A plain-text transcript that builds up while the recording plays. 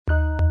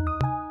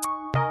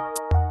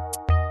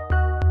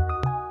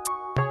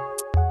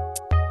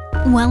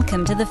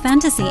Welcome to the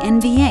Fantasy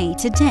NBA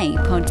Today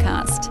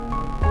podcast.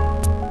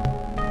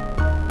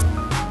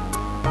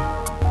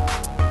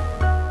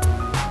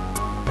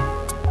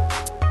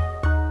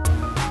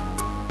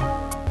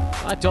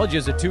 I told you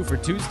it's a 2 for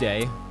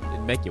Tuesday.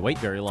 Didn't make you wait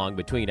very long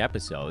between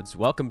episodes.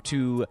 Welcome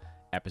to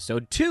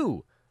episode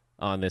 2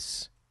 on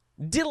this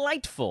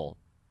delightful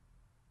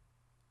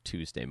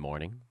Tuesday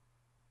morning.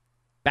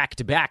 Back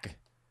to back.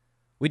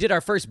 We did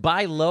our first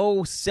buy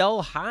low,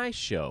 sell high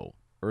show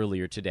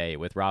earlier today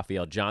with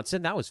Raphael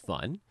Johnson. That was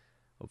fun.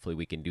 Hopefully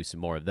we can do some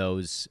more of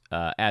those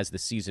as the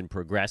season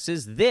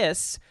progresses.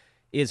 This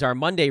is our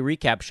Monday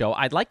recap show.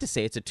 I'd like to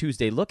say it's a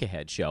Tuesday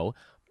look-ahead show,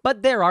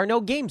 but there are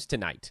no games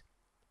tonight.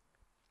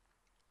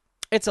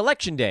 It's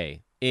election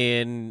day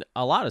in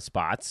a lot of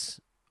spots.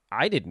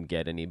 I didn't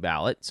get any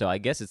ballot, so I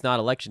guess it's not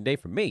election day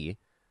for me.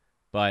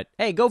 But,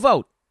 hey, go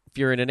vote if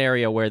you're in an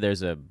area where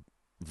there's a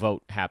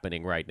vote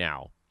happening right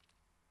now.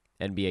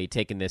 NBA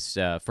taking this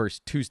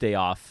first Tuesday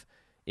off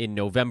in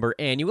November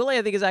annually,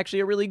 I think is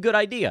actually a really good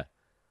idea.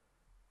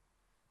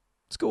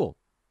 It's cool.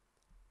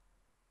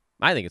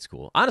 I think it's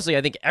cool. Honestly,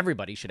 I think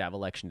everybody should have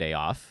election day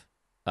off,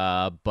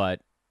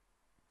 but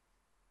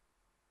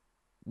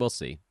we'll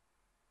see.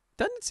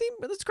 Doesn't seem,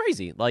 it's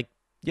crazy. Like,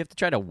 you have to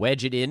try to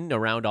wedge it in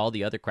around all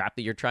the other crap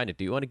that you're trying to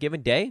do on a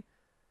given day.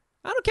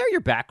 I don't care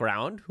your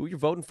background, who you're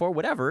voting for,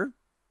 whatever.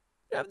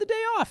 You have the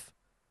day off.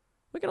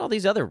 Look at all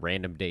these other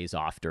random days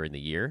off during the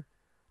year.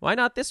 Why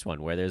not this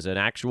one where there's an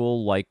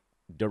actual,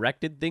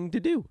 directed thing to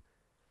do?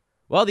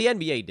 Well, the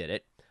NBA did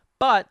it.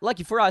 But,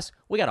 lucky for us,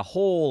 we got a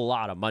whole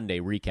lot of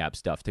Monday recap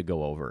stuff to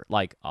go over.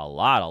 Like, a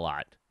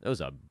lot. It was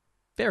a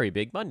very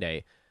big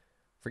Monday.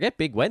 Forget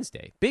Big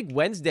Wednesday. Big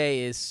Wednesday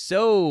is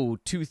so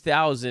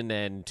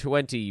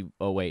 2020.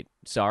 Oh, wait.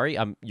 Sorry.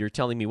 You're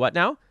telling me what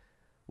now?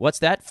 What's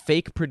that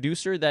fake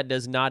producer that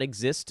does not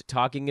exist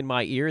talking in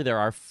my ear? There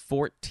are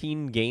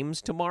 14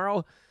 games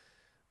tomorrow?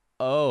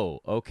 Oh,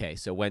 okay.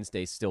 So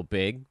Wednesday's still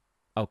big?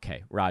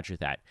 Okay, roger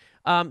that.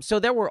 So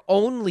there were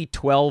only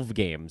 12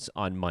 games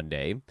on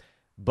Monday,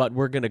 but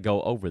we're going to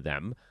go over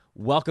them.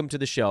 Welcome to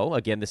the show.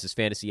 Again, this is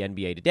Fantasy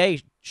NBA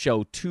Today,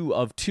 show 2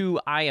 of 2.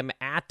 I am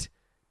at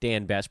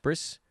Dan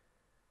Bespris.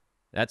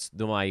 That's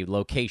my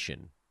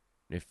location.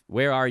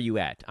 Where are you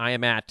at? I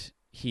am at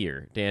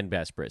here, Dan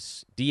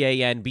Bespris.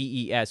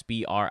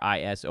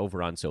 DanBesbris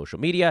over on social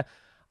media.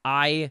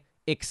 I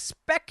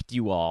expect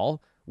you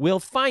all will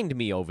find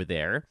me over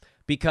there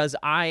because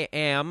I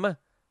am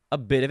a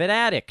bit of an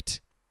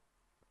addict.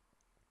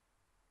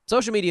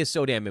 Social media is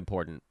so damn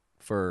important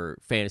for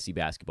fantasy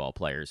basketball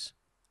players.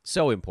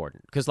 So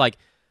important. Because,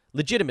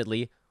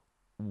 legitimately,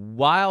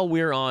 while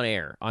we're on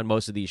air on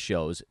most of these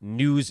shows,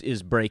 news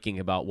is breaking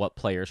about what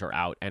players are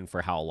out and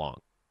for how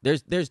long.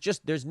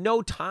 There's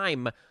no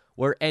time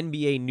where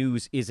NBA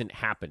news isn't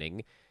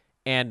happening.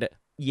 And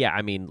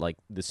yeah,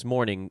 this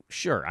morning,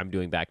 sure, I'm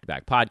doing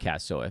back-to-back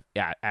podcasts, so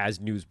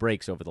as news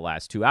breaks over the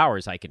last 2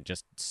 hours, I can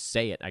just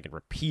say it, I can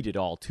repeat it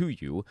all to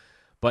you,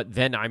 but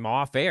then I'm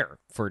off air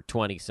for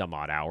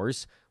 20-some-odd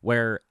hours,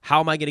 where how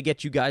am I going to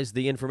get you guys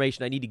the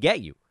information I need to get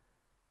you?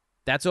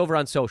 That's over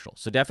on social.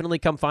 So definitely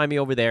come find me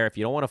over there. If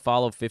you don't want to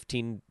follow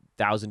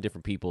 15,000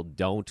 different people,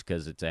 don't,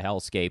 because it's a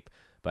hellscape.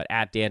 But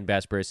at Dan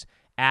Bespris,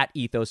 at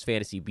Ethos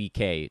Fantasy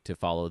BK to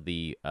follow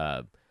the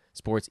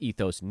Sports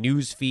Ethos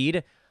news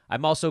feed.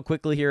 I'm also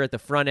quickly here at the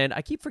front end.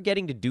 I keep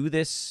forgetting to do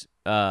this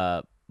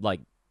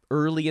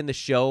early in the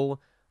show.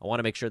 I want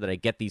to make sure that I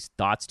get these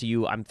thoughts to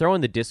you. I'm throwing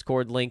the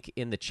Discord link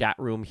in the chat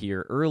room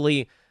here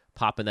early,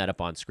 popping that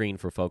up on screen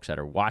for folks that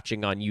are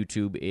watching on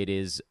YouTube. It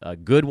is a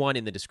good one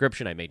in the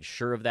description. I made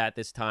sure of that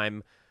this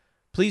time.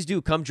 Please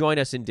do come join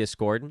us in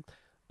Discord.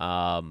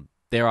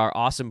 There are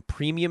awesome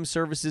premium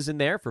services in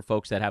there for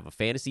folks that have a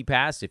fantasy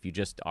pass. If you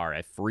just are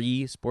a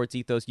free Sports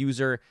Ethos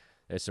user,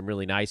 there's some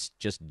really nice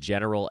just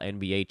general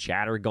NBA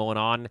chatter going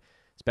on,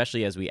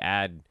 especially as we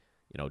add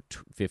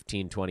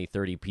 15, 20,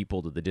 30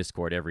 people to the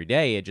Discord every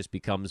day. It just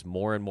becomes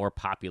more and more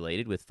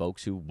populated with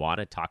folks who want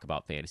to talk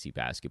about fantasy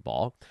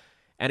basketball.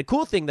 And a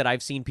cool thing that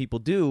I've seen people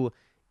do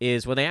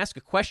is when they ask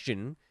a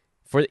question,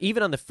 for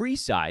even on the free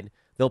side,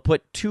 they'll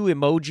put 2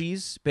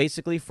 emojis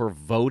basically for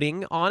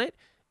voting on it,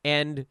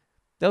 and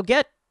they'll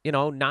get,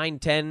 9,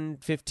 10,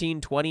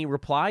 15, 20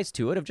 replies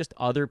to it of just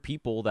other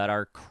people that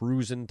are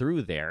cruising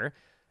through there.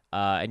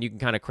 And you can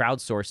kind of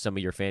crowdsource some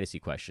of your fantasy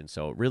questions.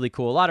 So really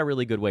cool. A lot of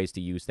really good ways to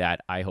use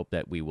that. I hope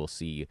that we will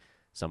see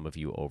some of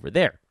you over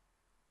there.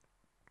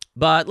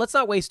 But let's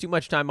not waste too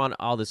much time on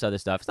all this other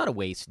stuff. It's not a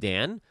waste,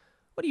 Dan.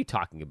 What are you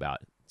talking about?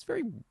 It's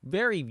very,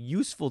 very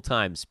useful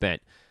time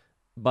spent.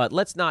 But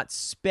let's not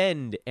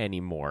spend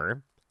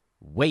anymore.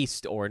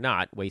 Waste or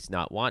not, waste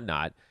not, want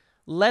not.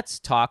 Let's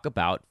talk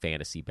about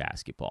fantasy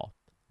basketball.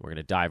 We're going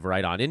to dive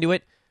right on into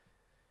it.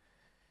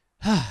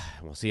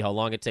 We'll see how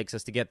long it takes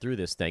us to get through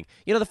this thing.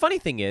 The funny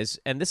thing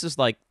is, and this is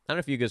I don't know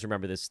if you guys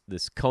remember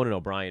this Conan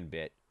O'Brien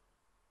bit,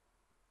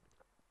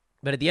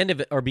 but at the end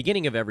of it, or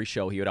beginning of every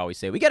show, he would always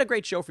say, "We got a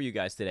great show for you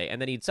guys today."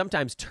 And then he'd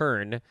sometimes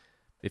turn,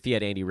 if he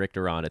had Andy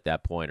Richter on at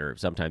that point, or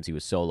sometimes he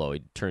was solo,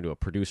 he'd turn to a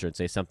producer and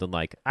say something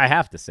like, "I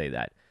have to say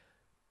that."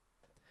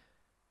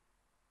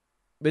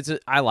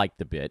 I liked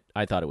the bit.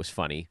 I thought it was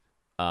funny.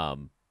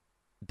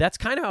 That's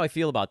kind of how I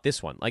feel about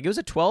this one. Like, it was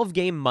a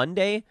 12-game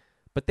Monday,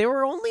 but there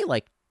were only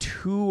like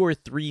 2 or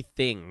 3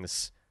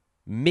 things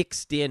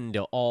mixed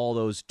into all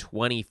those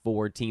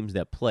 24 teams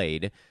that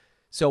played.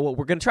 So what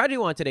we're going to try to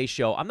do on today's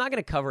show, I'm not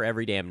going to cover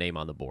every damn name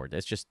on the board.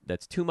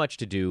 That's too much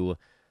to do.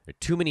 There are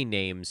too many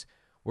names.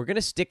 We're going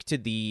to stick to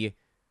the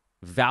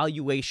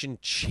valuation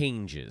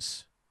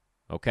changes,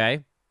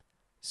 okay?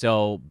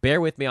 So bear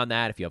with me on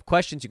that. If you have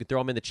questions, you can throw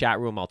them in the chat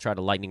room. I'll try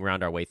to lightning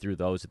round our way through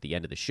those at the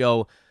end of the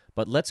show.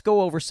 But let's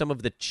go over some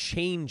of the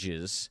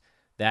changes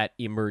that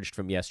emerged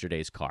from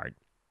yesterday's card.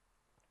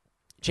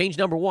 Change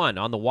number 1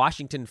 on the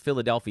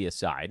Washington-Philadelphia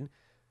side.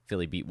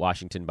 Philly beat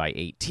Washington by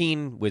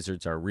 18.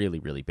 Wizards are really,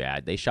 really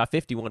bad. They shot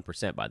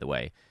 51%, by the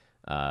way,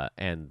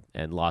 and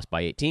lost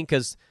by 18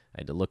 because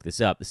I had to look this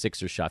up. The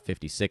Sixers shot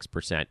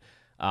 56%.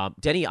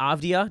 Denny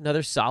Avdia,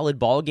 another solid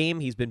ball game.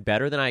 He's been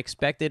better than I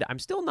expected. I'm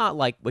still not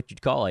like what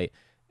you'd call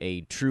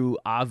a true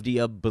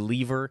Avdia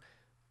believer,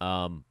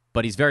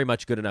 but he's very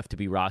much good enough to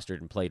be rostered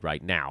and played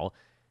right now.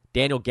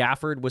 Daniel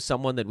Gafford was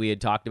someone that we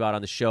had talked about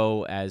on the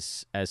show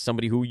as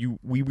somebody who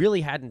we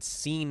really hadn't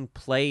seen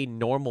play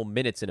normal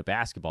minutes in a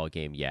basketball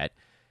game yet,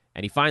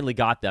 and he finally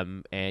got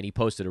them, and he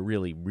posted a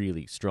really,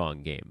 really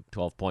strong game.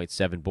 12 points,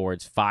 7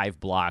 boards, 5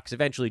 blocks.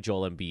 Eventually,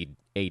 Joel Embiid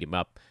ate him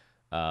up,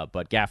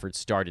 but Gafford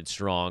started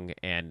strong,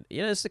 and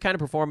it's the kind of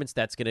performance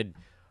that's going to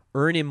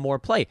earn him more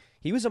play.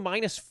 He was a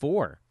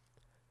 -4.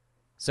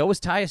 So was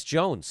Tyus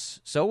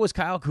Jones. So was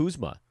Kyle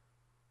Kuzma.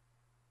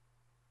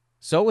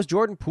 So was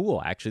Jordan Poole,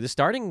 actually. The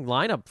starting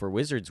lineup for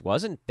Wizards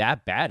wasn't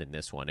that bad in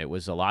this one. It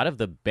was a lot of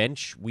the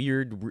bench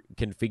weird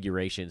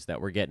configurations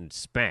that were getting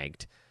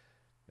spanked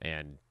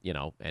and,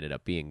 ended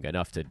up being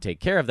enough to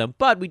take care of them.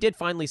 But we did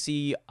finally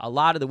see a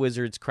lot of the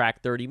Wizards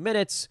crack 30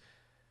 minutes.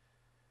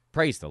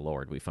 Praise the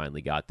Lord, we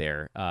finally got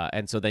there.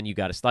 And so then you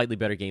got a slightly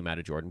better game out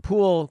of Jordan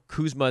Poole.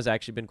 Kuzma's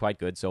actually been quite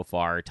good so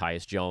far.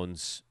 Tyus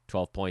Jones,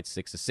 12 points,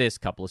 6 assists,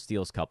 couple of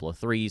steals, couple of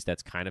threes.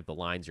 That's kind of the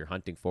lines you're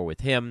hunting for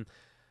with him.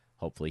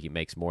 Hopefully he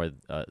makes more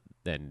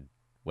than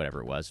whatever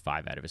it was,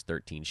 5 out of his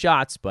 13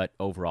 shots, but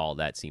overall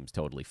that seems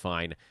totally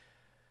fine.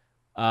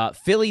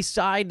 Philly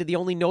side, the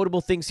only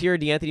notable things here,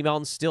 DeAnthony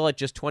Melton's still at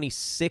just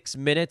 26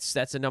 minutes.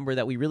 That's a number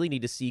that we really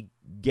need to see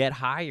get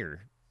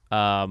higher.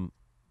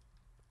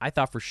 I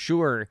thought for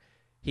sure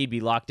he'd be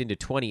locked into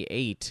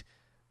 28,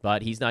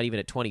 but he's not even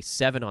at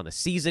 27 on the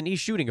season. He's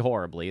shooting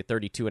horribly at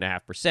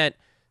 32.5%,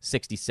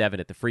 67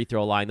 at the free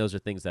throw line. Those are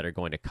things that are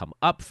going to come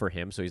up for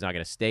him, so he's not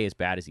going to stay as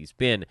bad as he's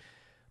been.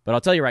 But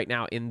I'll tell you right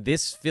now, in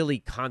this Philly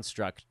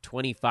construct,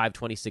 25,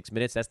 26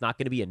 minutes, that's not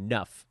going to be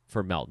enough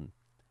for Melton.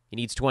 He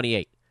needs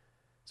 28.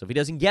 So if he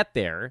doesn't get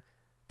there,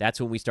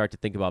 that's when we start to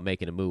think about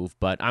making a move.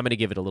 But I'm going to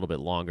give it a little bit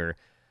longer.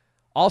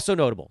 Also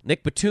notable,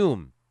 Nick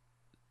Batum,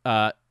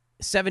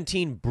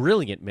 17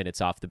 brilliant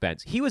minutes off the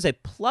bench. He was a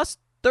plus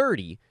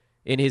 30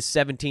 in his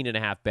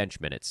 17.5 bench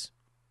minutes.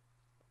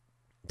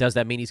 Does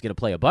that mean he's going to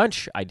play a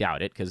bunch? I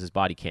doubt it, because his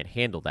body can't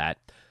handle that.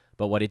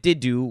 But what it did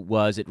do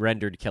was it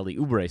rendered Kelly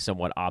Oubre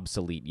somewhat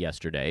obsolete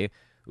yesterday.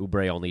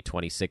 Oubre only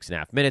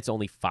 26.5 minutes,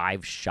 only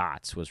 5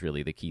 shots was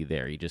really the key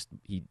there.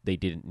 They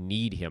didn't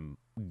need him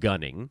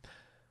gunning.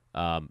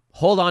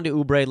 Hold on to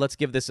Oubre. Let's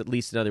give this at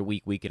least another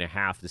week and a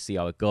half to see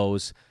how it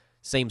goes.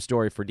 Same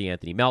story for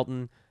DeAnthony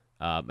Melton,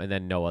 and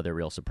then no other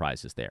real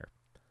surprises there.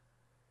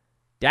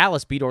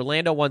 Dallas beat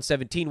Orlando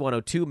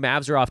 117-102.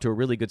 Mavs are off to a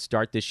really good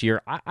start this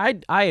year.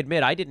 I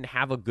admit I didn't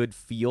have a good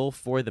feel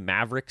for the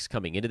Mavericks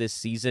coming into this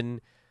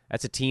season.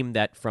 That's a team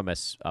that, from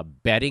a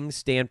betting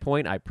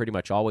standpoint, I pretty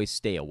much always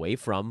stay away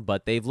from,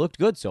 but they've looked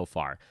good so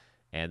far.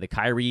 And the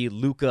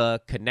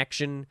Kyrie-Luka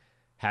connection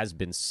has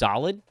been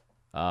solid.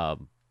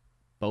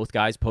 Both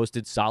guys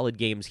posted solid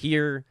games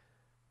here.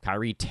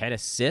 Kyrie, 10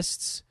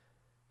 assists.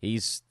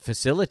 He's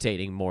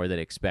facilitating more than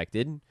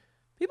expected.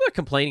 People are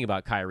complaining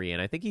about Kyrie,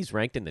 and I think he's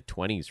ranked in the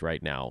 20s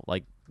right now.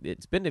 Like,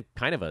 it's been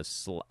kind of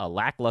a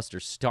lackluster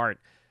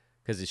start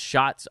because his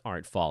shots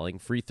aren't falling,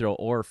 free throw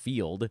or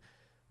field.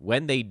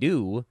 When they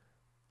do,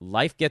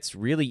 life gets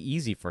really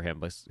easy for him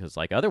because,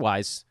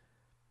 otherwise,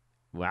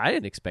 I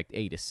didn't expect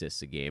 8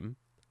 assists a game.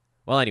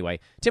 Well, anyway,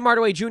 Tim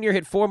Hardaway Jr.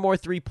 hit 4 more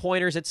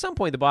three-pointers. At some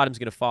point, the bottom's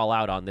going to fall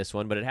out on this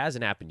one, but it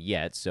hasn't happened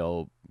yet,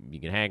 so you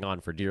can hang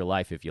on for dear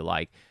life if you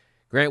like.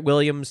 Grant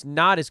Williams,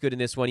 not as good in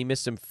this one. He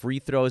missed some free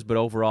throws, but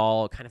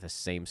overall, kind of the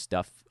same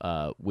stuff,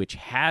 which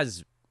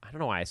has, I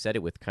don't know why I said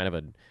it with kind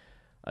of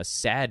a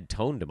sad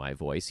tone to my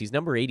voice. He's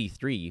number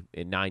 83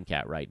 in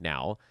 9-cat right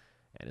now.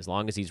 And as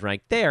long as he's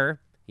ranked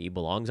there, he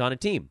belongs on a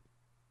team.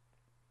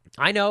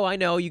 I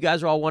know. You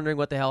guys are all wondering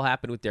what the hell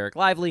happened with Derek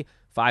Lively.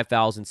 5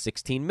 fouls in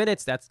 16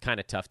 minutes. That's kind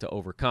of tough to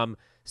overcome.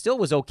 Still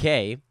was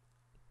okay.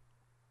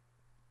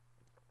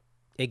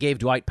 It gave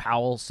Dwight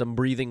Powell some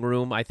breathing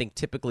room. I think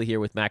typically here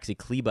with Maxi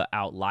Kleba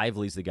out,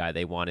 Lively's the guy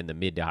they want in the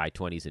mid to high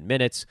 20s in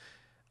minutes.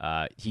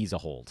 He's a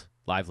hold.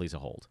 Lively's a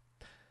hold.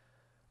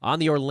 On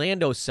the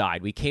Orlando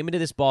side, we came into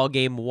this ball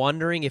game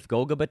wondering if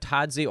Goga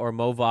Batadze or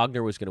Mo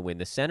Wagner was going to win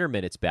the center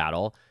minutes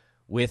battle.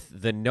 with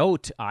the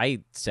note,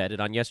 I said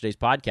it on yesterday's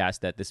podcast,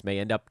 that this may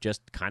end up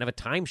just kind of a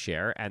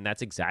timeshare, and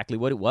that's exactly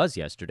what it was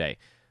yesterday.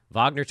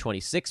 Wagner,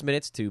 26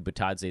 minutes to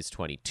Batadze's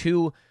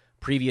 22.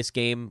 Previous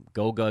game,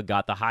 Goga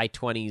got the high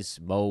 20s.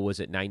 Mo was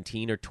at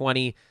 19 or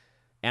 20.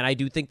 And I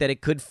do think that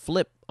it could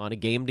flip on a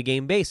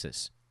game-to-game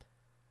basis.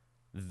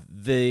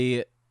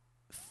 The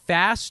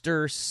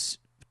faster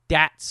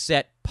stat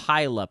set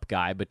pileup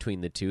guy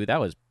between the two, that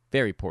was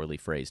very poorly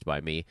phrased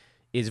by me,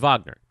 is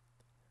Wagner.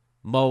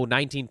 Mo,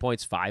 19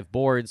 points, 5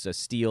 boards, a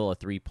steal, a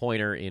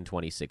three-pointer in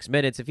 26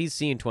 minutes. If he's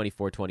seeing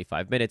 24,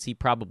 25 minutes, he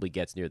probably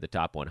gets near the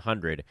top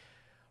 100.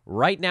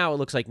 Right now, it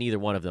looks like neither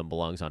one of them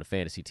belongs on a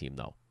fantasy team,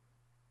 though.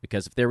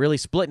 Because if they're really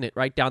splitting it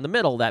right down the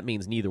middle, that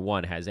means neither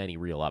one has any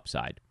real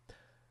upside.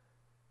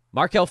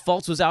 Markelle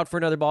Fultz was out for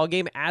another ball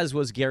game, as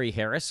was Gary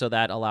Harris, so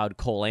that allowed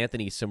Cole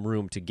Anthony some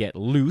room to get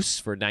loose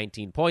for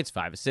 19 points,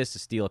 5 assists, a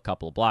steal, a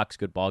couple of blocks.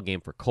 Good ball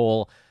game for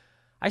Cole.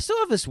 I still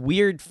have this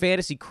weird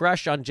fantasy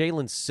crush on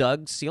Jalen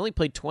Suggs. He only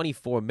played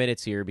 24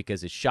 minutes here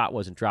because his shot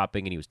wasn't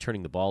dropping and he was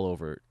turning the ball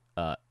over.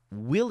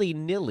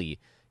 Willy-nilly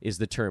is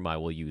the term I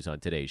will use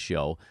on today's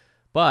show.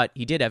 But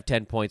he did have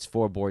 10 points,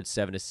 4 boards,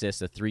 7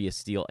 assists, a 3, a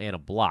steal, and a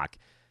block.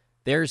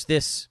 There's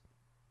this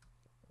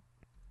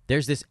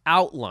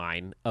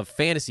outline of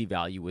fantasy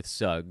value with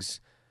Suggs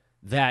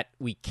that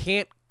we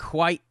can't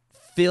quite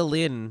fill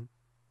in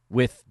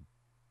with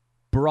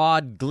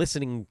broad,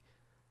 glistening,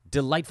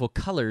 delightful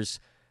colors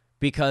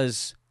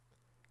because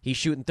he's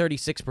shooting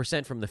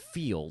 36% from the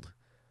field,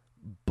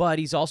 but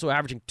he's also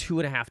averaging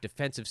 2.5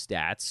 defensive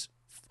stats,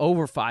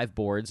 over 5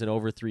 boards, and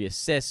over 3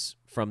 assists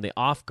from the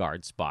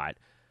off-guard spot.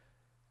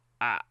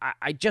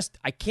 I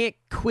can't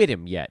quit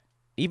him yet.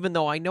 Even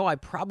though I know I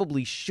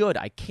probably should,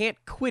 I can't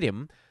quit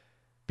him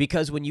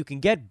because when you can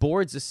get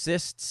boards,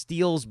 assists,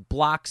 steals,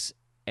 blocks,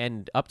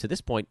 and up to this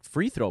point,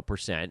 free throw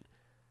percent,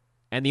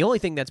 and the only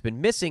thing that's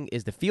been missing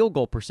is the field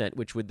goal percent,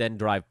 which would then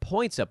drive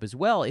points up as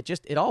well.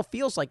 It all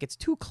feels like it's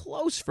too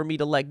close for me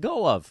to let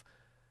go of.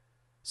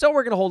 So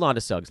we're going to hold on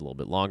to Suggs a little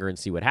bit longer and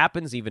see what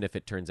happens, even if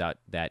it turns out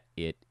that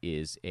it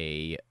is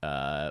a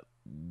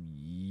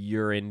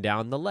urine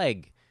down the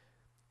leg.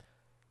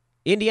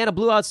 Indiana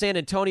blew out San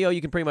Antonio.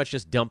 You can pretty much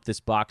just dump this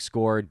box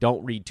score.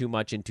 Don't read too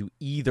much into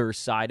either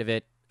side of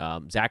it.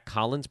 Zach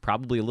Collins,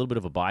 probably a little bit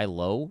of a buy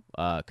low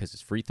because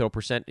his free throw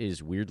percent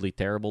is weirdly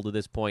terrible to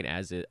this point,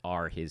 as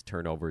are his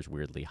turnovers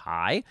weirdly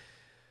high.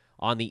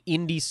 On the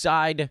Indy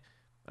side,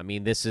 I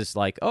mean, this is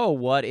like, oh,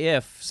 what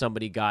if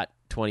somebody got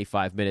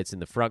 25 minutes in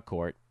the front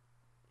court?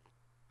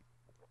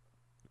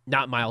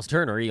 Not Miles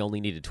Turner. He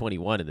only needed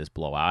 21 in this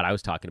blowout. I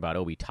was talking about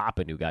Obi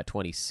Toppin, who got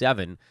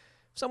 27.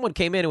 If someone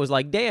came in and was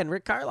like, Dan,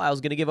 Rick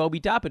Carlisle's going to give Obi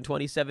Toppin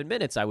 27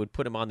 minutes, I would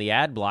put him on the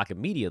ad block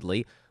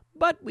immediately.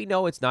 But we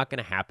know it's not going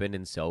to happen,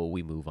 and so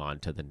we move on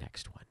to the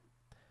next one.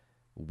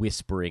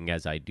 Whispering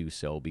as I do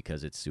so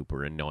because it's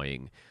super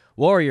annoying.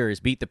 Warriors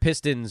beat the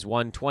Pistons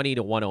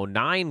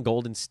 120-109.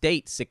 Golden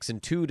State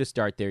 6-2 to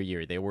start their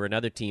year. They were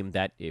another team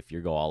that, if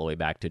you go all the way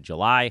back to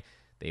July,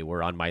 they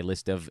were on my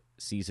list of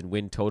season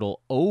win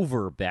total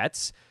over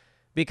bets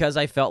because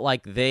I felt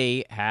like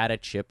they had a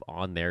chip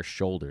on their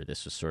shoulder.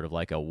 This was sort of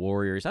like a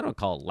Warriors, I don't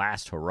call it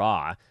last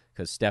hurrah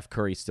because Steph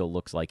Curry still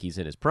looks like he's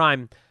in his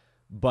prime,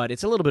 but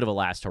it's a little bit of a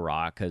last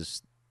hurrah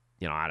because,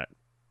 you know,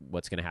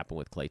 what's going to happen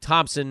with Klay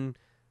Thompson,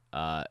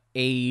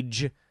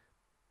 age,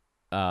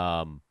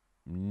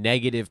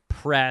 negative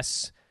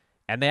press,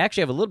 and they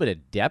actually have a little bit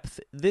of depth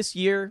this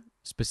year,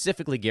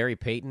 specifically Gary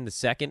Payton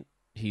II.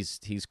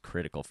 He's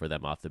critical for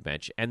them off the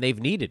bench, and they've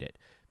needed it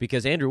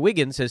because Andrew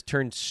Wiggins has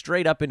turned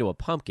straight up into a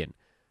pumpkin.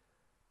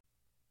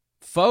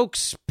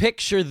 Folks,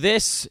 picture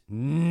this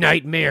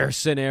nightmare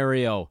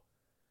scenario.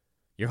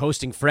 You're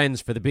hosting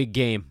friends for the big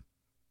game.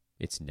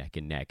 It's neck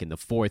and neck in the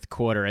fourth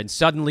quarter, and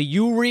suddenly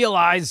you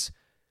realize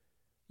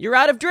you're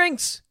out of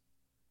drinks.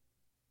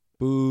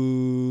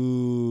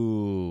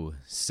 Boo,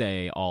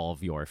 say all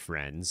of your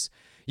friends.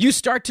 You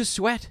start to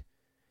sweat.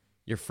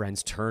 Your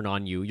friends turn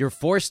on you. You're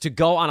forced to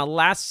go on a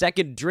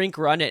last-second drink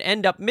run and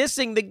end up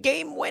missing the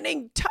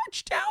game-winning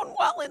touchdown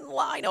while in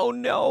line. Oh,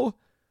 no.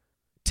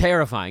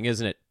 Terrifying,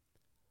 isn't it?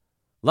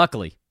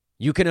 Luckily,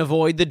 you can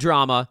avoid the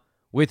drama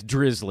with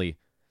Drizzly,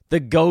 the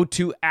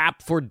go-to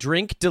app for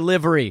drink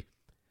delivery.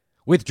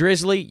 With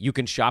Drizzly, you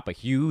can shop a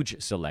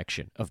huge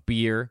selection of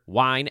beer,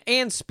 wine,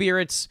 and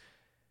spirits,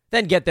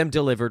 then get them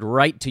delivered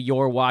right to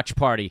your watch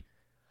party.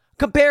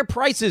 Compare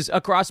prices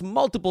across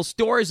multiple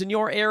stores in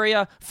your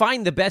area,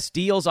 find the best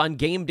deals on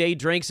game day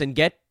drinks, and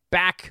get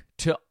back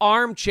to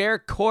armchair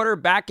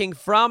quarterbacking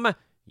from,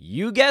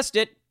 you guessed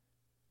it,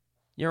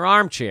 your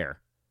armchair.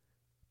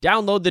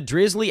 Download the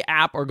Drizzly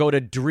app or go to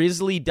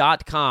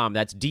drizzly.com.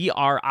 That's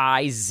DRIZLY.com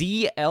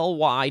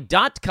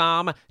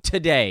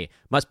today.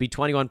 Must be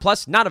 21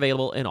 plus, not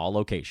available in all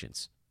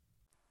locations.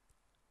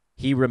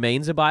 He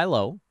remains a buy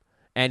low,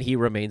 and he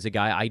remains a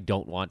guy I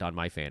don't want on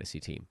my fantasy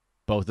team.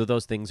 Both of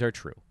those things are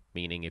true,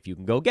 meaning if you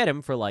can go get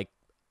him for like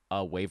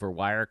a waiver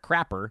wire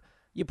crapper,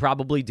 you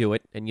probably do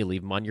it, and you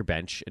leave him on your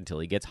bench until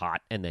he gets hot,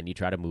 and then you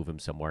try to move him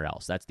somewhere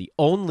else. That's the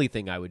only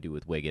thing I would do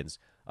with Wiggins.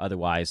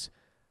 Otherwise,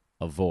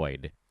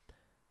 avoid.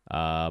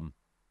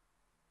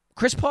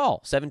 Chris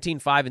Paul, 17,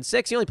 5, and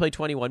 6. He only played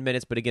 21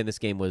 minutes, but again, this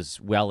game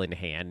was well in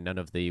hand.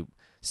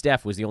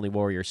 Steph was the only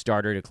Warrior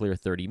starter to clear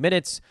 30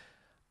 minutes.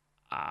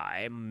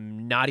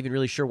 I'm not even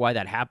really sure why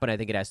that happened. I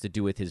think it has to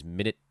do with his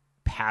minute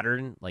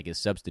pattern, like his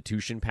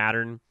substitution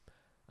pattern,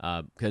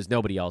 because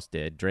nobody else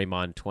did.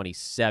 Draymond,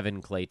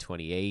 27, Klay,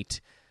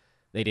 28.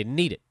 They didn't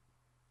need it.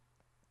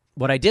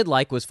 What I did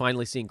like was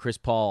finally seeing Chris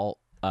Paul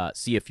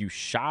see a few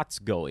shots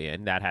go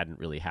in. That hadn't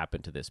really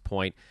happened to this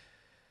point.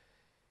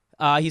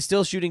 He's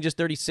still shooting just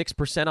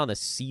 36% on the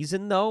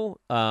season, though.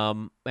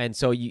 And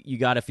so you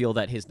got to feel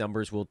that his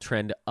numbers will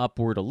trend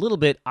upward a little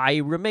bit. I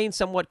remain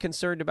somewhat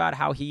concerned about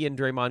how he and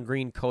Draymond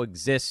Green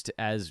coexist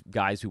as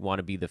guys who want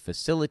to be the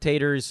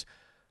facilitators.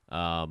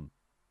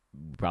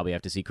 Probably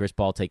have to see Chris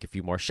Paul take a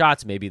few more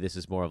shots. Maybe this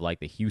is more of like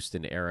the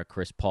Houston era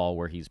Chris Paul,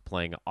 where he's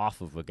playing off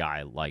of a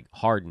guy like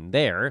Harden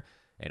there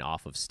and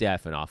off of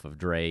Steph and off of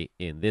Dre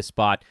in this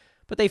spot.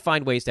 But they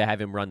find ways to have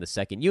him run the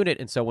second unit.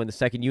 And so when the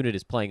second unit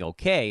is playing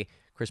okay,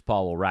 Chris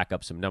Paul will rack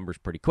up some numbers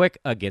pretty quick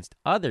against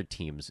other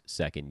teams'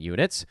 second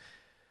units.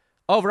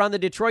 Over on the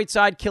Detroit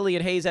side,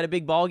 Killian Hayes had a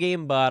big ball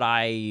game, but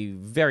I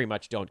very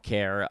much don't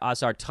care.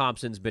 Asar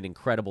Thompson's been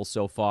incredible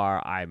so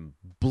far. I'm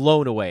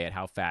blown away at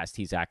how fast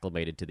he's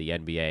acclimated to the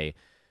NBA.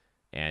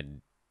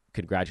 And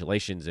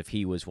congratulations if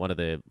he was one of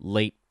the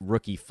late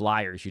rookie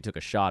flyers you took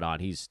a shot on.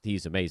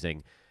 He's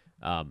amazing.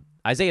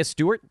 Isaiah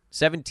Stewart,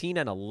 17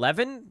 and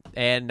 11,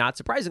 and not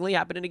surprisingly,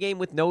 happened in a game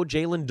with no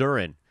Jalen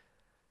Duren.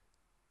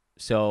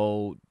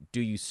 So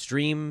do you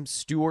stream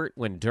Stewart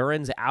when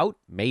Duren's out?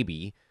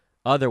 Maybe.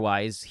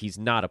 Otherwise, he's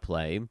not a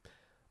play.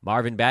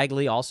 Marvin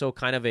Bagley, also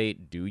kind of a,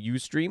 do you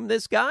stream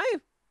this guy?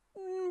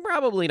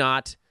 Probably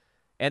not.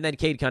 And then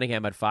Cade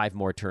Cunningham had 5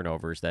 more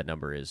turnovers. That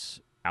number is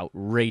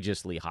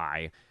outrageously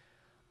high.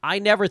 I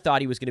never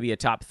thought he was going to be a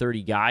top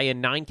 30 guy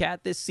in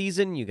 9-Cat this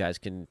season. You guys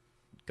can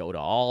go to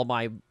all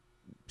my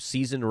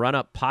season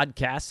run-up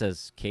podcasts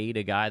as Cade,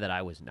 a guy that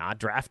I was not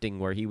drafting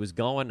where he was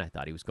going. I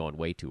thought he was going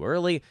way too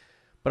early.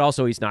 But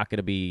also, he's not going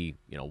to be,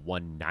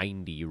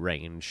 190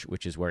 range,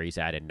 which is where he's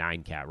at in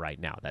 9-Cat right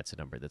now. That's a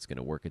number that's going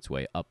to work its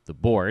way up the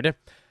board.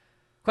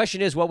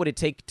 Question is, what would it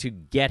take to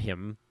get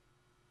him?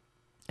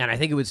 And I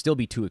think it would still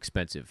be too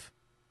expensive.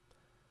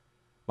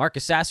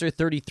 Marcus Sasser,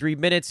 33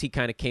 minutes. He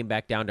kind of came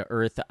back down to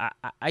earth.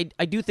 I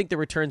do think the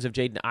returns of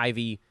Jaden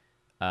Ivey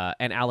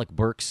and Alec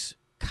Burks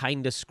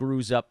kind of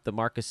screws up the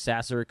Marcus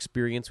Sasser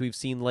experience we've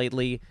seen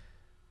lately.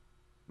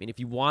 I mean, if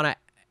you want to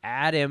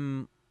add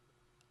him,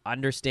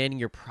 understanding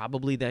you're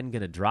probably then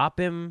going to drop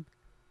him,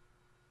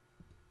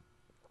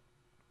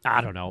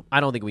 I don't know. I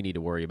don't think we need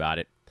to worry about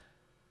it.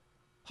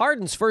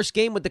 Harden's first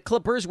game with the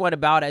Clippers went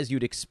about as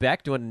you'd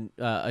expect when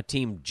a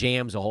team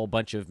jams a whole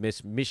bunch of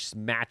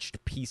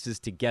mismatched pieces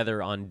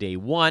together on day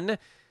one,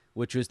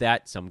 which was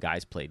that some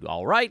guys played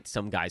all right,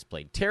 some guys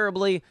played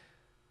terribly.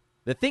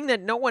 The thing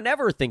that no one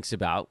ever thinks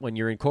about when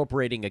you're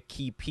incorporating a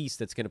key piece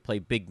that's going to play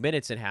big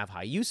minutes and have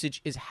high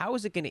usage is how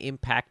is it going to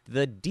impact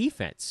the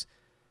defense?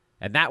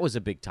 And that was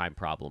a big-time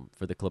problem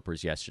for the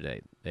Clippers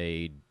yesterday.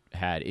 They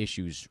had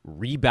issues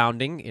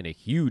rebounding in a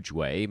huge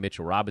way.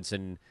 Mitchell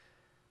Robinson,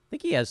 I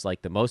think he has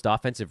like the most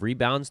offensive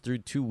rebounds through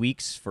 2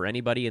 weeks for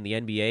anybody in the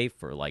NBA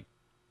for like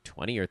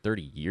 20 or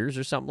 30 years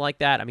or something like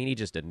that. I mean, he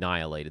just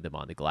annihilated them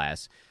on the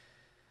glass.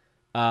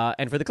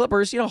 And for the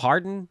Clippers,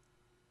 Harden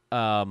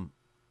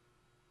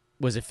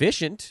was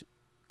efficient.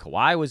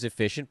 Kawhi was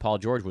efficient. Paul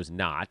George was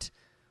not.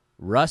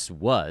 Russ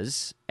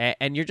was,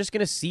 and you're just going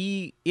to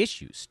see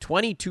issues.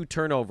 22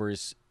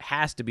 turnovers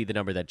has to be the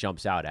number that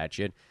jumps out at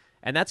you,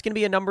 and that's going to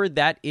be a number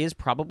that is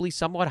probably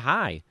somewhat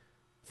high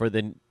for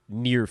the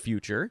near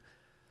future,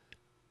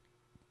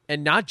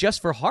 and not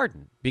just for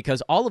Harden,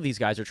 because all of these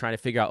guys are trying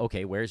to figure out,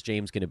 okay, where's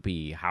James going to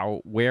be?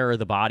 Where are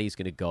the bodies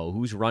going to go?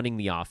 Who's running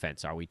the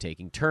offense? Are we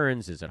taking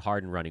turns? Is it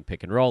Harden running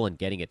pick and roll and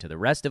getting it to the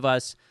rest of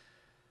us?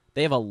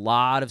 They have a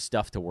lot of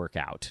stuff to work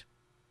out.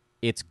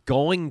 It's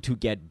going to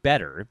get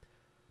better,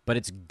 but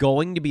it's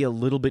going to be a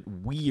little bit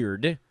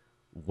weird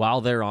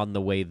while they're on the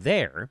way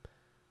there,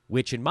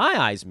 which in my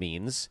eyes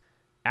means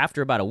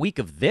after about a week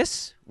of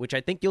this, which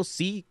I think you'll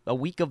see a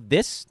week of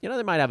this,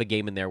 they might have a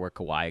game in there where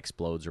Kawhi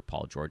explodes or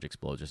Paul George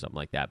explodes or something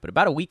like that, but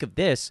about a week of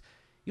this,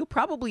 you'll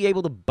probably be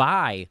able to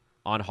buy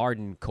on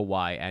Harden,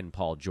 Kawhi, and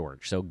Paul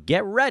George. So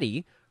get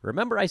ready.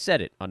 Remember I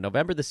said it on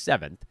November the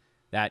 7th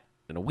that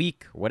in a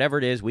week, or whatever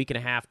it is, week and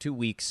a half, 2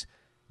 weeks,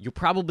 you're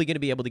probably going to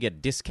be able to get a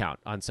discount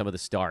on some of the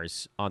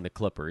stars on the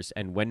Clippers.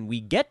 And when we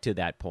get to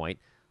that point,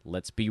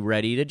 let's be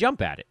ready to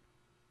jump at it.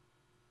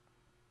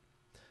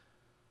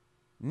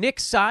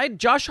 Knicks side,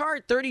 Josh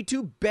Hart,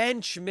 32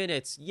 bench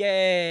minutes.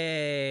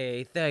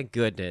 Yay! Thank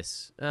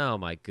goodness. Oh,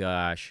 my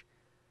gosh.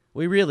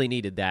 We really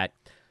needed that.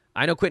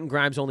 I know Quentin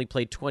Grimes only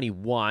played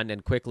 21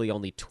 and Quickly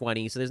only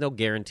 20, so there's no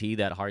guarantee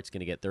that Hart's going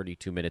to get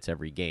 32 minutes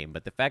every game.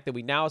 But the fact that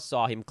we now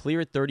saw him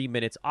clear 30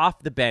 minutes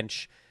off the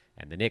bench,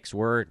 and the Knicks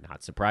were,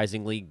 not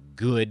surprisingly,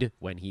 good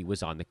when he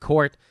was on the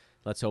court.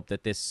 Let's hope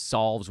that this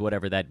solves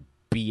whatever that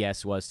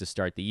BS was to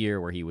start the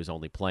year where he was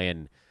only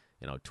playing,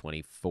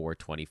 24,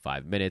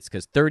 25 minutes,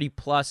 because 30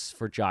 plus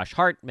for Josh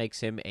Hart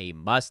makes him a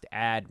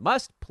must-add,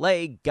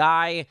 must-play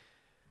guy.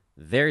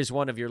 There's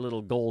one of your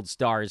little gold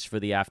stars for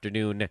the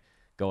afternoon.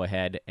 Go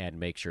ahead and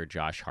make sure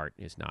Josh Hart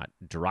is not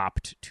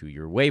dropped to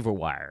your waiver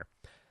wire.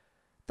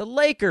 The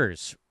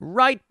Lakers,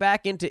 right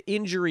back into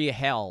injury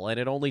hell, and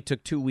it only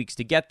took 2 weeks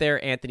to get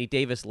there. Anthony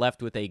Davis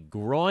left with a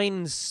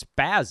groin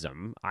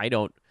spasm.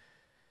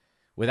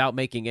 Without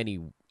making any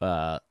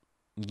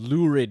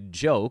lurid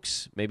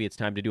jokes, maybe it's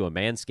time to do a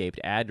Manscaped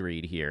ad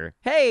read here.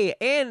 Hey,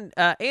 and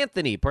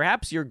Anthony,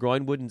 perhaps your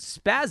groin wouldn't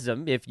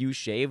spasm if you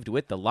shaved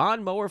with the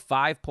Lawnmower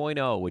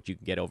 5.0, which you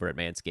can get over at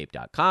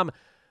manscaped.com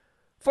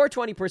for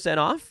 20%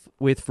 off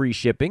with free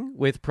shipping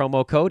with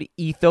promo code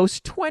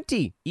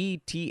ETHOS20,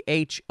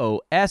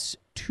 ETHOS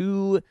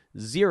 20,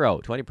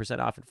 20%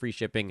 off and free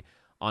shipping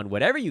on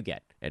whatever you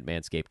get at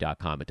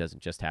manscaped.com. It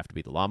doesn't just have to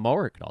be the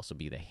lawnmower. It could also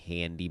be the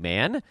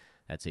Handyman.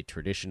 That's a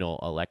traditional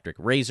electric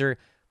razor.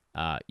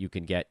 You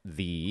can get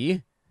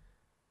the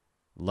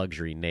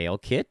luxury nail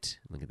kit.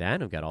 Look at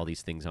that. I've got all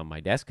these things on my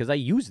desk because I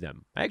use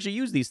them. I actually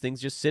use these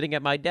things just sitting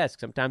at my desk.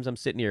 Sometimes I'm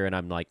sitting here and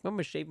I'm like, I'm going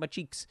to shave my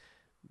cheeks,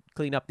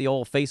 clean up the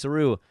old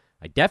face-a-roo.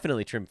 I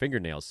definitely trim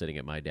fingernails sitting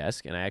at my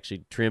desk, and I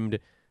actually trimmed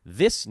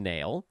this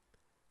nail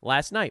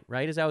last night,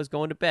 right as I was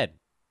going to bed.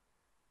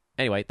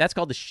 Anyway, that's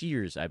called the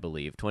shears, I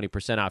believe.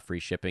 20% off free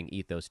shipping,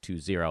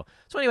 Ethos20.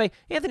 So anyway,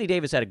 Anthony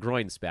Davis had a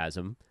groin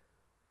spasm.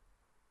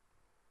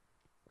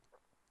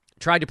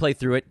 Tried to play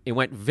through it. It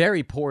went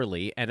very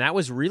poorly, and that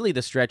was really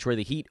the stretch where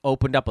the Heat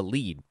opened up a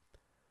lead.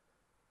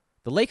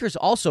 The Lakers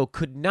also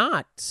could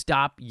not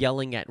stop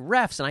yelling at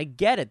refs, and I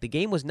get it. The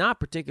game was not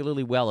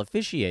particularly well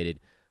officiated,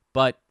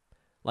 but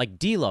like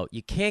D'Lo,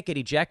 you can't get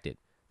ejected.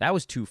 That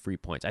was 2 free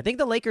points. I think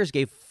the Lakers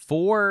gave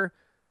 4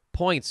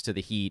 points to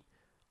the Heat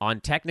on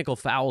technical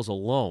fouls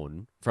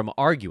alone from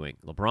arguing.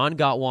 LeBron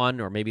got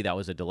one, or maybe that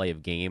was a delay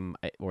of game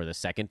or the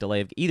second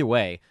delay of either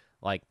way.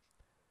 Like,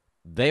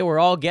 they were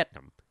all getting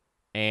them,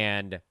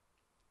 and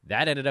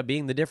that ended up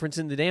being the difference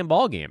in the damn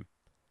ball game.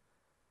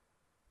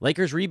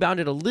 Lakers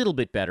rebounded a little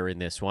bit better in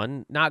this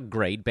one. Not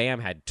great. Bam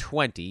had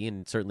 20,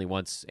 and certainly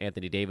once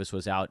Anthony Davis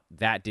was out,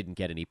 that didn't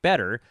get any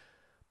better.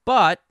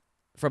 But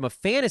from a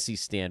fantasy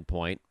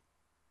standpoint,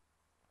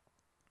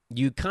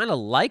 you kind of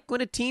like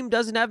when a team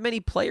doesn't have many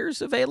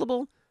players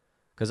available,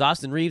 because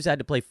Austin Reeves had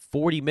to play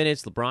 40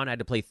 minutes. LeBron had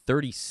to play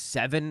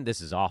 37. This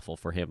is awful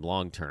for him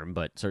long-term,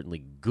 but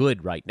certainly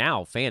good right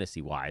now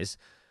fantasy-wise.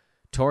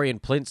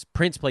 Taurean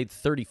Prince played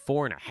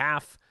 34 and a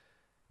half.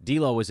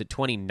 D'Lo was at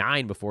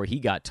 29 before he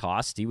got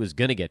tossed. He was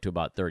going to get to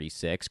about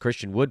 36.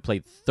 Christian Wood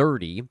played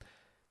 30.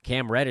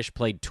 Cam Reddish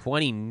played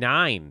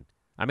 29.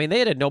 I mean, they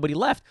had nobody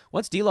left.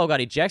 Once D'Lo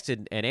got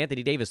ejected and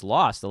Anthony Davis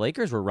lost, the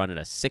Lakers were running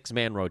a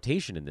 6-man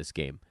rotation in this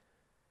game.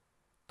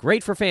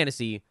 Great for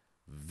fantasy,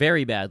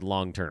 very bad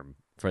long-term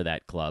for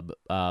that club.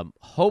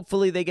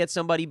 Hopefully they get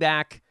somebody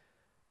back.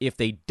 If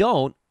they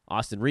don't,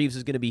 Austin Reeves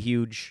is going to be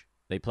huge.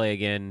 They play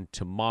again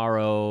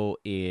tomorrow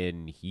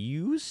in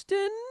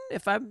Houston,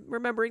 if I'm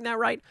remembering that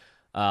right.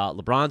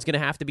 LeBron's going to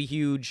have to be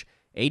huge.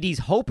 AD's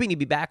hoping to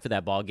be back for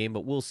that ball game,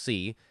 but we'll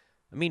see.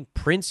 I mean,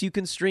 Prince you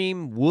can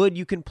stream, Wood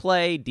you can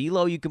play,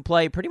 D'Lo you can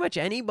play, pretty much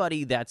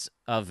anybody that's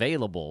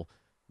available.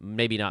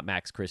 Maybe not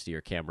Max Christie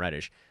or Cam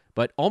Reddish,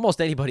 but almost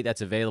anybody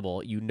that's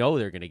available, you know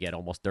they're going to get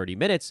almost 30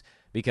 minutes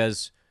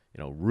because,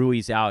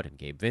 Rui's out and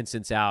Gabe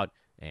Vincent's out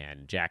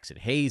and Jackson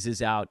Hayes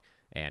is out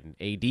and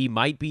AD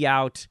might be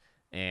out.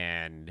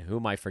 And who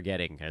am I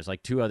forgetting? There's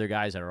like 2 other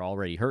guys that are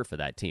already hurt for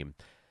that team.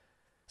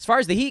 As far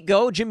as the Heat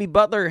go, Jimmy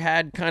Butler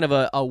had kind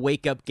of a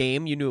wake-up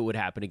game. You knew it would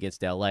happen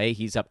against L.A.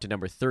 He's up to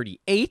number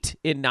 38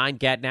 in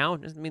 9-cat now.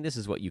 I mean, this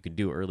is what you can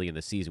do early in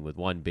the season with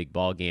one big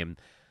ball game.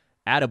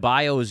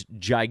 Adebayo's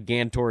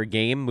gigantor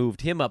game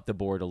moved him up the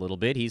board a little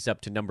bit. He's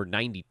up to number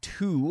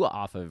 92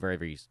 off a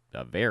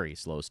very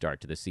slow start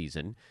to the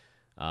season.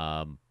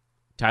 Tyler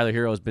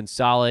Herro's been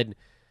solid.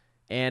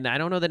 And I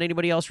don't know that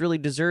anybody else really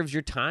deserves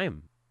your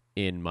time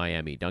in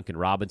Miami. Duncan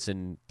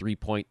Robinson,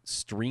 3-point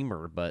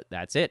streamer, but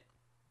that's it.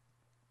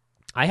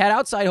 I had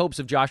outside hopes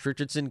of Josh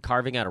Richardson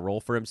carving out a role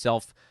for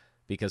himself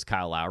because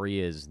Kyle Lowry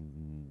is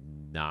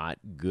not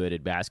good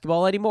at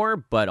basketball anymore,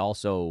 but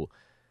also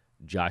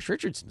Josh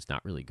Richardson's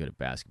not really good at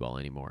basketball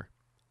anymore.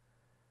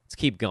 Let's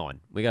keep going.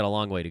 We got a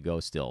long way to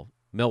go still.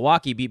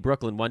 Milwaukee beat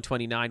Brooklyn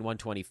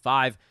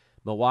 129-125.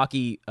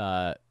 Milwaukee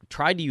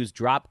tried to use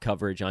drop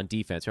coverage on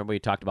defense. Remember we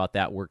talked about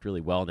that, worked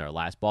really well in their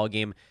last ball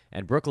game,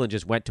 and Brooklyn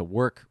just went to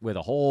work with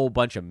a whole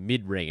bunch of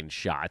mid-range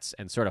shots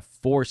and sort of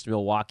forced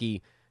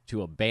Milwaukee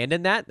to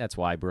abandon that. That's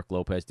why Brook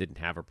Lopez didn't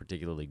have a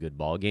particularly good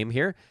ball game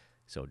here.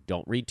 So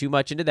don't read too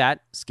much into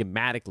that.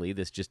 Schematically,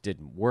 this just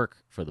didn't work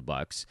for the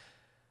Bucks.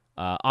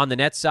 On the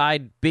Nets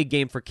side, big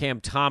game for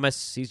Cam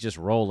Thomas. He's just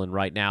rolling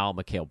right now.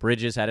 Mikal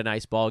Bridges had a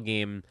nice ball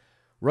game.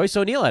 Royce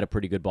O'Neal had a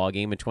pretty good ball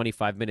game in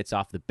 25 minutes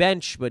off the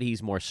bench, but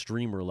he's more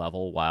streamer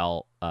level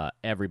while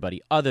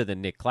everybody other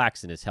than Nick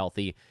Claxton is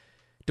healthy.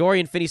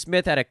 Dorian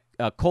Finney-Smith had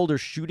a colder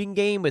shooting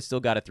game, but still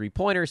got a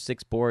 3-pointer,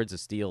 6 boards, a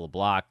steal, a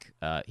block.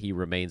 He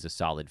remains a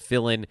solid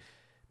fill-in.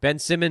 Ben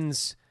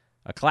Simmons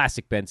A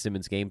classic Ben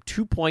Simmons game.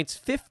 2 points,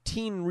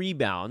 15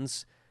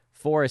 rebounds,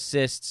 4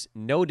 assists,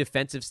 no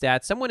defensive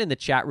stats. Someone in the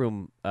chat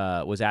room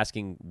was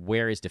asking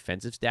where his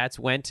defensive stats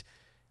went,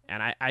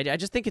 and I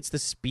just think it's the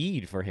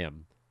speed for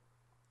him.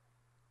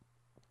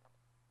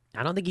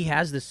 I don't think he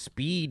has the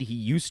speed he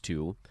used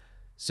to.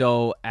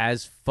 So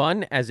as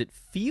fun as it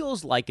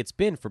feels like it's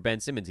been for Ben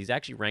Simmons, he's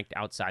actually ranked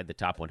outside the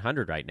top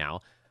 100 right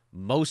now,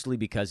 mostly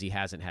because he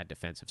hasn't had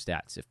defensive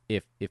stats.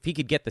 If he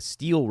could get the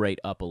steal rate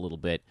up a little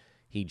bit,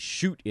 he'd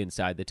shoot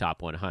inside the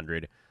top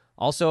 100.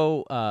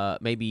 Also,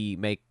 maybe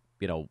make,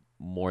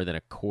 more than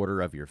a quarter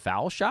of your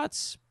foul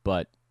shots,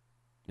 but,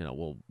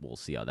 we'll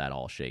see how that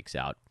all shakes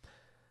out.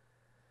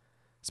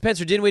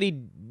 Spencer Dinwiddie,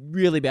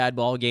 really bad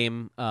ball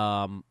game.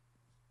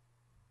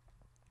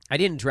 I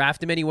didn't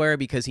draft him anywhere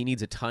because he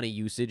needs a ton of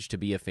usage to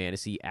be a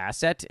fantasy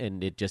asset,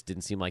 and it just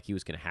didn't seem like he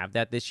was going to have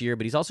that this year.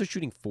 But he's also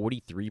shooting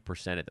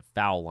 43% at the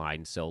foul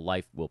line, so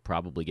life will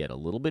probably get a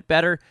little bit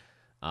better.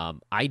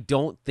 I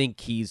don't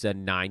think he's a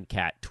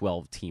 9-cat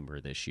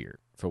 12-teamer this year,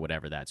 for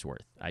whatever that's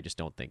worth. I just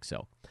don't think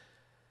so.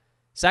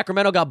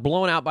 Sacramento got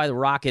blown out by the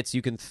Rockets.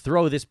 You can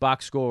throw this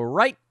box score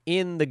right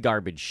in the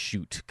garbage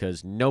chute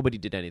because nobody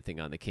did anything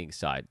on the Kings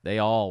side. They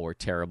all were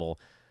terrible.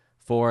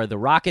 For the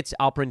Rockets,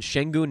 Alperen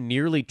Şengün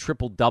nearly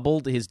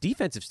triple-doubled. His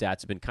defensive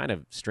stats have been kind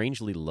of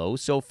strangely low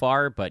so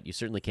far, but you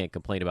certainly can't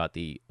complain about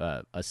the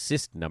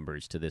assist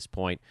numbers to this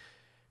point.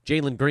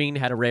 Jalen Green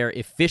had a rare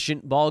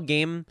efficient ball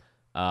game,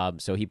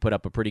 so he put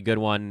up a pretty good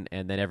one,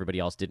 and then everybody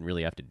else didn't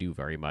really have to do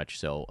very much.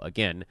 So,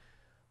 again,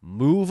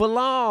 move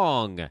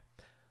along.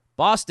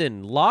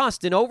 Boston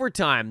lost in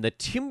overtime. The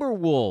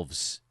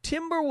Timberwolves,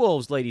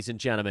 ladies and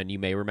gentlemen, you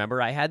may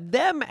remember I had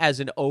them as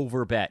an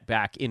over bet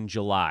back in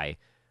July.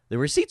 The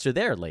receipts are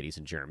there, ladies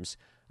and germs.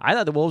 I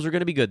thought the Wolves were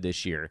going to be good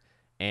this year,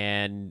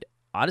 and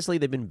honestly,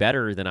 they've been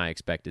better than I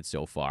expected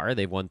so far.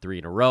 They've won 3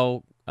 in a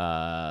row,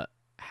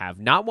 have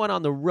not won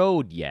on the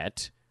road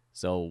yet,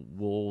 so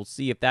we'll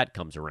see if that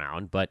comes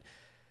around. But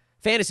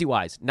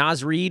fantasy-wise,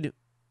 Naz Reid,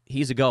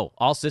 he's a go.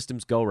 All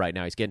systems go right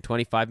now. He's getting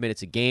 25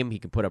 minutes a game. He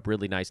can put up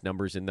really nice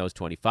numbers in those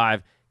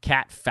 25.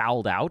 Cat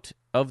fouled out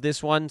of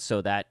this one,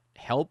 so that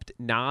helped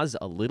Naz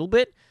a little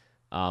bit,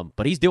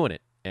 but he's doing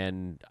it.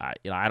 And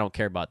I don't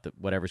care about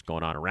whatever's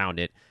going on around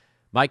it.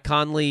 Mike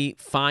Conley,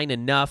 fine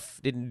enough.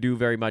 Didn't do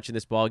very much in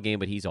this ball game,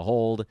 but he's a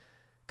hold.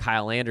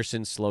 Kyle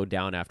Anderson slowed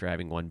down after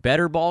having one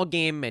better ball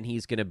game, and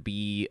he's going to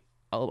be...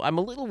 I'm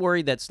a little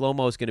worried that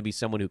Slow-Mo is going to be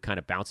someone who kind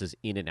of bounces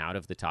in and out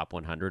of the top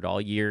 100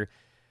 all year.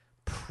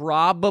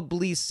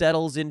 Probably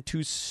settles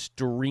into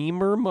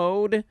streamer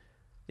mode,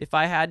 if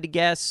I had to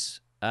guess.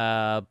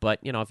 But,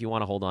 if you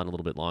want to hold on a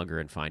little bit longer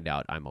and find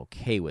out, I'm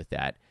okay with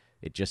that.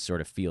 It just sort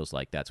of feels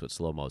like that's what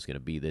Slow-Mo is going to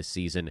be this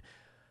season.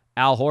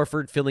 Al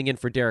Horford, filling in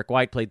for Derek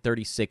White, played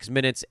 36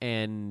 minutes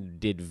and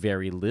did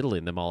very little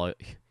in them all.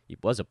 He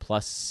was a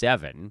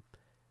 +7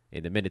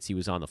 in the minutes he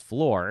was on the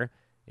floor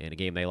in a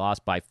game they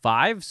lost by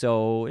 5.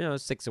 So,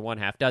 6 and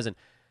 1/2 dozen.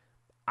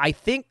 I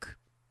think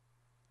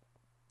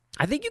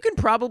you can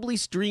probably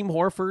stream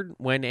Horford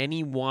when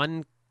any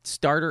one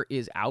starter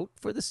is out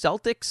for the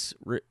Celtics,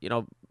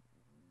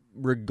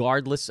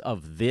 regardless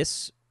of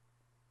this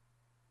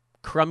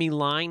crummy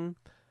line.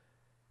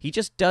 He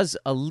just does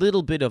a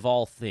little bit of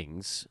all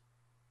things.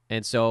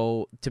 And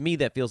so, to me,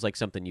 that feels like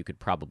something you could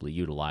probably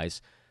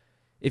utilize.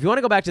 If you want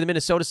to go back to the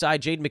Minnesota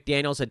side, Jaden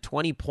McDaniels had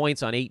 20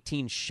 points on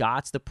 18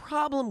 shots. The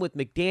problem with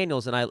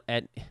McDaniels,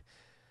 and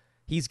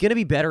he's going to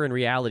be better in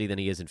reality than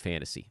he is in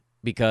fantasy,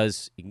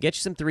 because he can get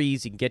you some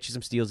threes, he can get you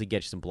some steals, he can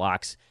get you some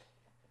blocks.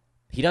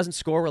 He doesn't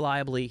score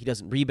reliably, he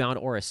doesn't rebound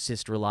or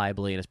assist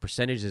reliably, and his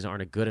percentages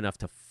aren't good enough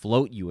to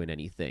float you in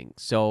anything.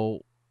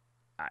 So,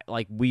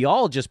 we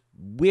all just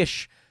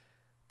wish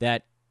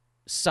that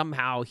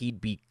somehow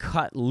he'd be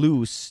cut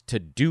loose to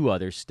do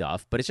other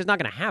stuff, but it's just not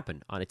going to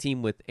happen on a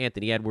team with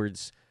Anthony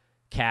Edwards,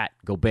 Cat,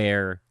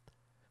 Gobert.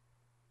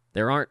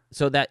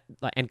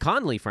 And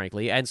Conley,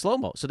 frankly, and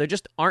Slow-Mo. So there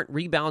just aren't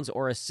rebounds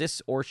or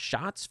assists or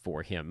shots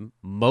for him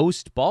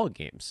most ball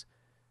games.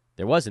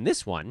 There was in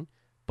this one,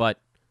 but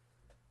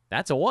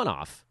that's a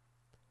one-off.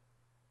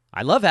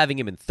 I love having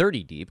him in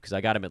 30 deep because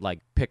I got him at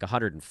pick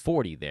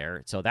 140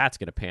 there, so that's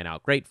going to pan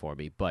out great for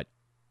me. But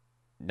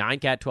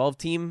 9-cat 12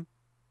 team,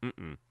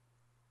 How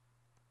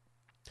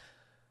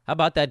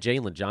about that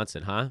Jalen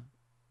Johnson, huh?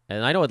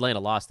 And I know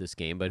Atlanta lost this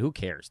game, but who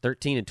cares?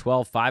 13 and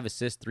 12, 5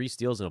 assists, 3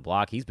 steals, and a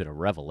block. He's been a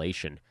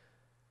revelation.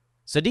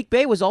 Sadiq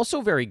Bey was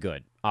also very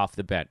good off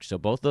the bench, so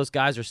both those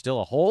guys are still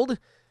a hold.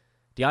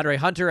 DeAndre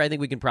Hunter, I think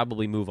we can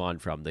probably move on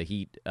from. The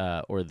heat,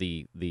 or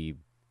the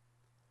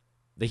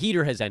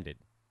heater has ended.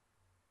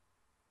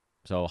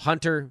 So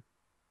Hunter,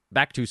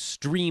 back to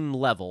stream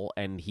level,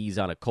 and he's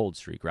on a cold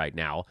streak right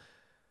now.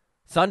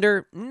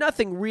 Thunder,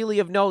 nothing really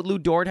of note. Lou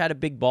Dort had a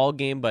big ball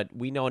game, but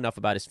we know enough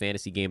about his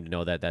fantasy game to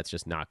know that that's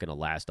just not going to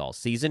last all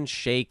season.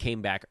 Shea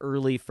came back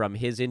early from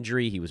his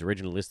injury. He was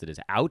originally listed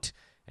as out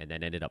and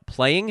then ended up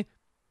playing.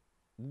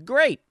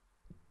 Great.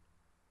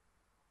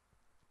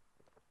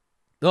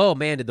 Oh,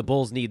 man, did the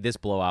Bulls need this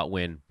blowout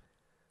win.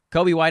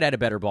 Kobe White had a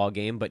better ball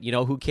game, but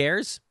who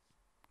cares?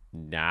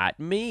 Not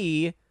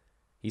me.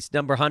 He's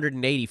number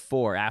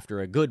 184 after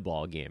a good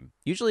ball game.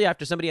 Usually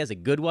after somebody has a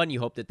good one,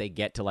 you hope that they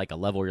get to like a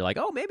level where you're like,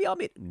 oh, maybe I'll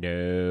meet.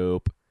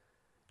 Nope.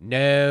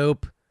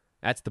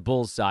 That's the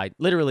Bulls side.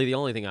 Literally the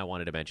only thing I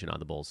wanted to mention on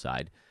the Bulls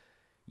side.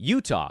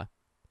 Utah,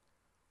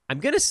 I'm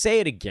going to say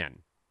it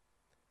again,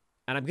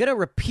 and I'm going to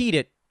repeat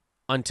it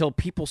until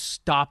people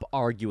stop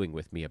arguing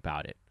with me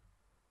about it.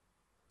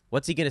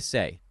 What's he going to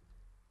say?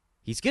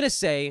 He's going to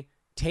say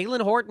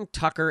Talen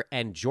Horton-Tucker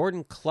and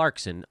Jordan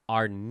Clarkson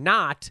are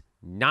not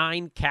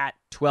 9-cat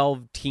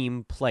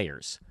 12-team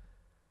players.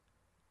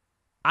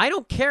 I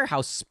don't care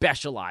how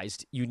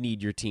specialized you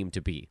need your team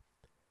to be.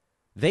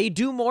 They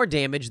do more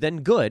damage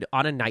than good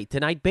on a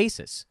night-to-night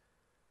basis.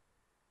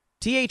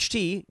 THT,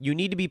 you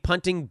need to be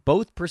punting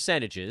both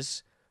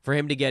percentages for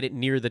him to get it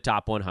near the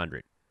top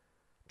 100.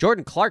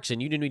 Jordan Clarkson,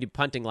 you need to be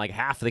punting like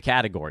half the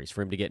categories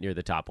for him to get near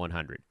the top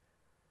 100.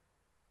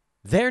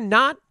 They're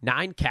not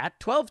 9-cat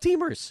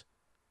 12-teamers.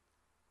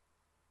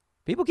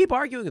 People keep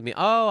arguing with me.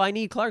 Oh, I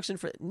need Clarkson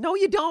for... No,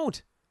 you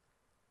don't.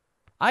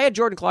 I had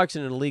Jordan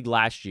Clarkson in a league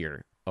last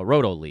year, a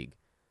Roto league,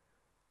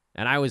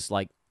 and I was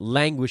like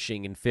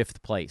languishing in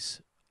 5th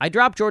place. I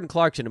dropped Jordan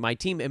Clarkson, and my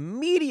team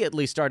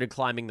immediately started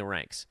climbing the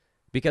ranks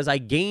because I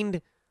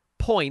gained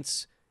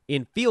points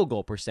in field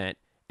goal percent,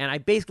 and I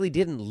basically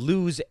didn't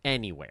lose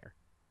anywhere.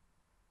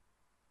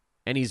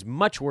 And he's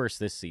much worse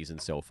this season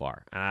so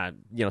far.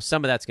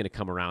 Some of that's going to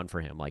come around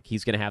for him. Like,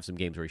 he's going to have some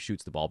games where he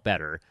shoots the ball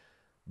better,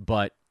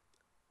 but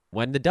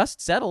when the dust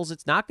settles,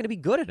 it's not going to be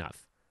good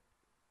enough.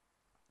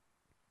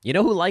 You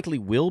know who likely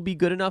will be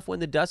good enough when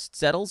the dust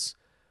settles?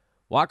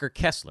 Walker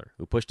Kessler,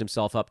 who pushed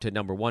himself up to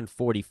number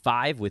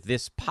 145 with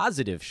this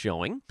positive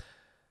showing.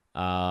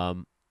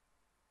 We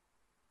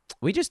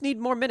just need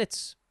more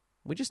minutes.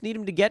 We just need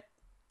him to get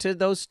to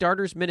those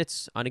starters'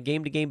 minutes on a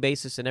game-to-game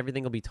basis, and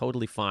everything will be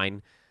totally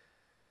fine.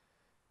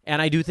 And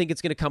I do think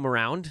it's going to come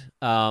around.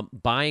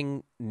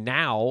 Buying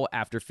now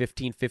after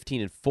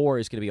 15-4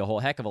 is going to be a whole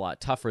heck of a lot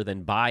tougher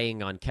than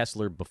buying on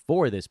Kessler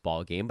before this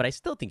ball game, but I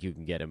still think you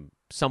can get him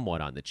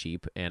somewhat on the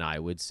cheap, and I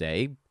would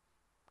say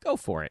go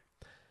for it.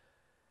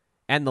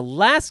 And the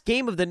last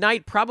game of the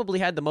night probably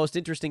had the most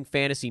interesting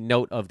fantasy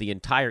note of the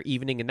entire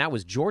evening, and that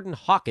was Jordan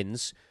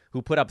Hawkins,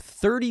 who put up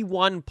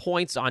 31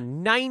 points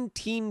on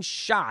 19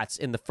 shots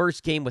in the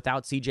first game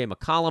without C.J.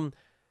 McCollum.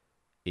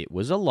 It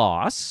was a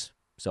loss,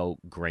 so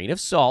grain of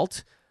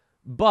salt,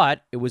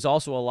 but it was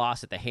also a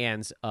loss at the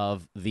hands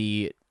of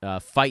the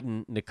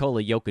fighting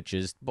Nikola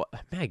Jokic's.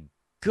 Man,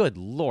 good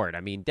Lord.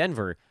 I mean,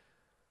 Denver,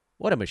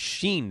 what a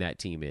machine that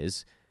team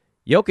is.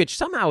 Jokic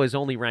somehow is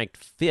only ranked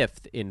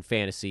 5th in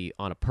fantasy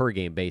on a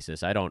per-game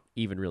basis. I don't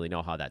even really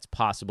know how that's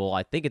possible.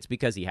 I think it's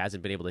because he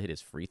hasn't been able to hit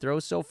his free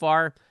throws so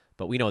far,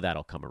 but we know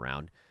that'll come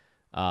around.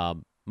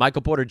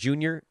 Michael Porter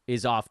Jr.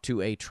 is off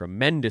to a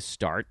tremendous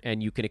start,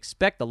 and you can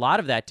expect a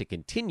lot of that to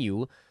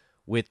continue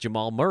with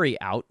Jamal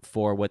Murray out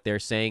for what they're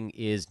saying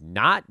is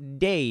not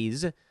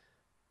days,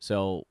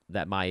 so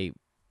that my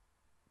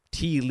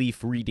tea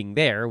leaf reading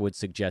there would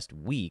suggest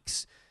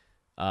weeks.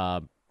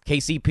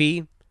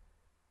 KCP,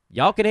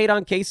 y'all can hate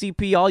on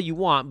KCP all you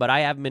want, but I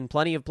have him in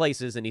plenty of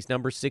places, and he's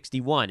number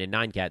 61 in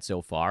 9-cat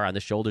so far on the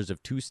shoulders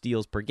of 2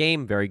 steals per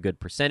game, very good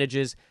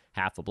percentages,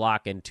 half a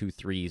block, and 2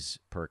 threes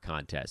per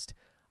contest.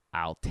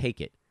 I'll take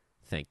it.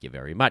 Thank you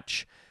very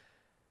much.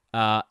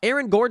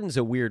 Aaron Gordon's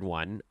a weird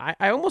one.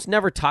 I almost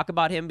never talk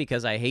about him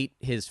because I hate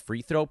his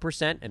free throw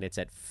percent, and it's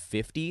at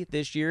 50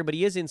 this year, but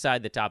he is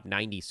inside the top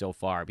 90 so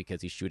far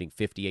because he's shooting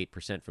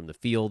 58% from the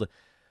field,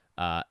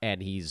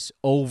 and he's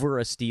over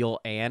a steal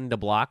and a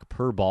block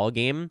per ball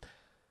game.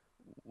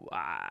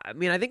 I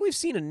mean, I think we've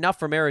seen enough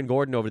from Aaron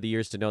Gordon over the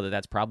years to know that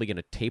that's probably going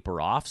to taper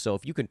off, so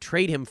if you can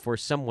trade him for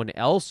someone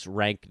else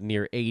ranked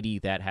near 80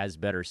 that has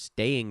better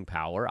staying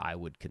power, I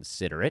would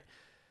consider it.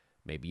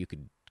 Maybe you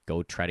could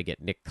go try to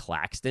get Nick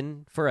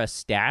Claxton for a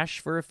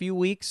stash for a few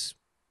weeks.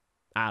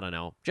 I don't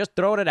know. Just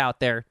throwing it out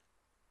there.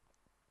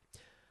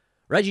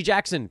 Reggie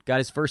Jackson got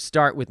his first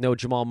start with no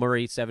Jamal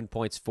Murray, 7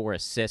 points, 4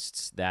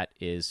 assists. That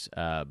is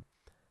a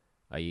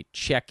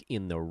check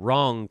in the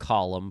wrong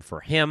column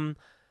for him.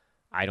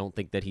 I don't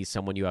think that he's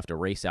someone you have to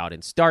race out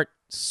and start.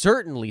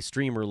 Certainly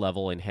streamer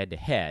level in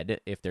head-to-head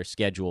if their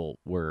schedule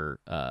were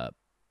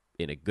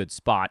in a good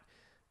spot.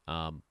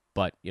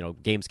 But,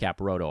 games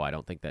cap roto, I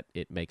don't think that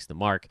it makes the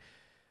mark.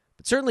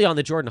 But certainly on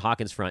the Jordan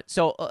Hawkins front.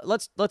 So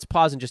let's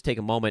pause and just take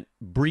a moment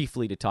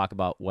briefly to talk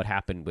about what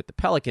happened with the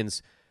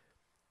Pelicans.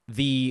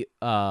 The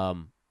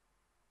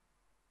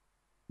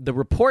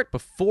report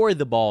before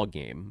the ball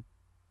game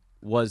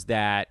was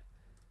that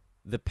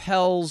the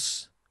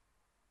Pels,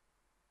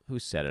 who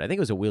said it? I think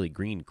it was a Willie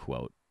Green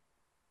quote,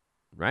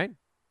 right?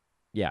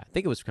 Yeah, I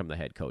think it was from the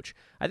head coach.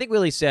 I think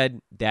Willie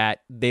said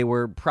that they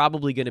were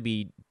probably going to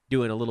be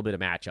doing a little bit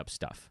of matchup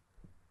stuff.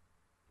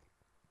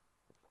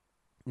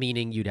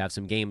 Meaning you'd have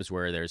some games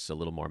where there's a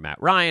little more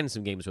Matt Ryan,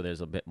 some games where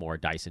there's a bit more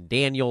Dyson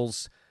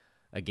Daniels,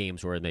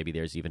 games where maybe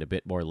there's even a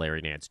bit more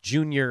Larry Nance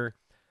Jr.,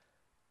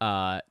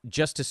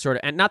 just to sort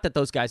of, and not that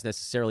those guys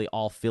necessarily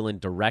all fill in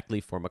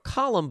directly for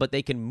McCollum, but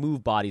they can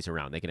move bodies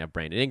around. They can have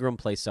Brandon Ingram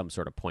play some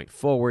sort of point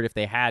forward if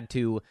they had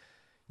to.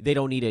 They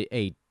don't need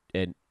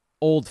an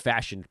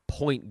old-fashioned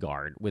point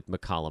guard with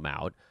McCollum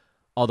out,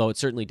 although it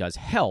certainly does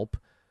help.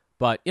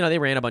 But, they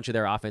ran a bunch of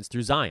their offense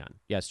through Zion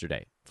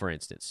yesterday, for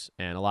instance.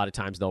 And a lot of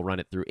times they'll run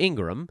it through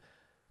Ingram.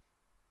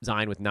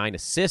 Zion with 9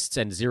 assists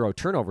and 0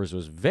 turnovers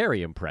was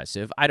very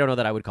impressive. I don't know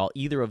that I would call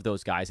either of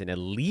those guys an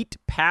elite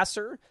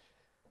passer.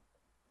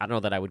 I don't know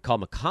that I would call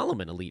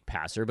McCollum an elite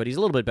passer, but he's a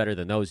little bit better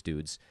than those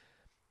dudes.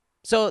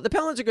 So the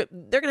Pelicans are good.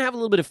 They're going to have a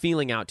little bit of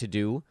feeling out to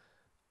do.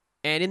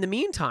 And in the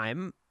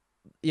meantime,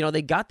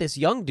 they got this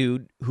young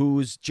dude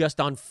who's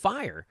just on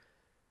fire.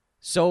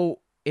 So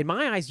in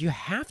my eyes, you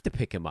have to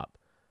pick him up.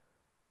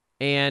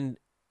 And,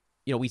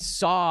 we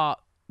saw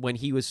when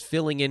he was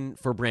filling in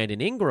for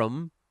Brandon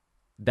Ingram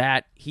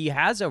that he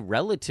has a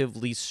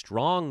relatively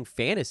strong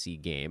fantasy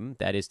game.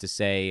 That is to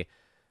say,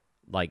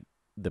 like,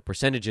 the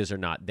percentages are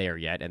not there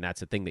yet, and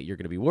that's the thing that you're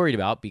going to be worried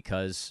about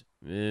because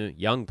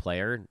young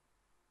player,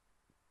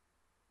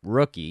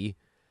 rookie,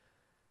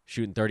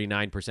 shooting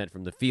 39%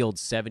 from the field,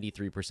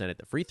 73% at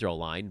the free throw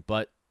line,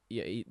 but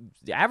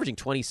averaging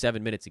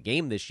 27 minutes a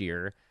game this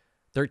year,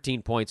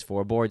 13 points,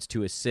 4 boards,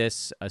 2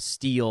 assists, a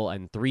steal,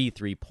 and 3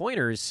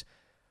 3-pointers.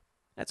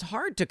 That's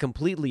hard to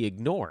completely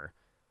ignore.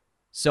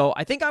 So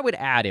I think I would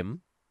add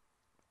him.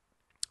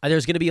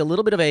 There's going to be a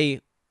little bit of a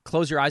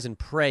close your eyes and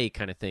pray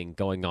kind of thing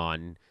going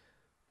on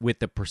with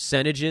the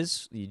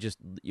percentages.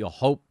 You'll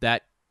hope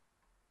that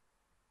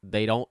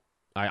they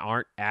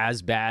aren't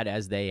as bad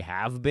as they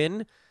have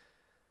been.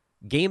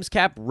 Games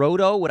cap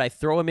Roto, would I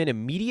throw him in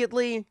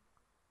immediately?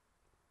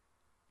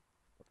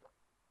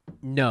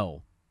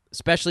 No.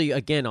 Especially,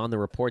 again, on the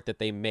report that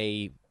they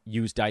may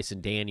use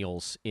Dyson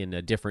Daniels in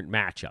a different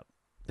matchup.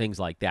 Things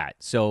like that.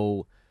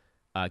 So,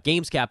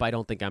 games cap, I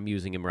don't think I'm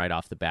using him right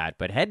off the bat.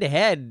 But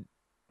head-to-head,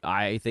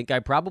 I think I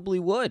probably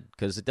would.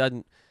 Because it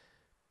doesn't...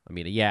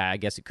 I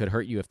guess it could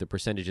hurt you if the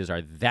percentages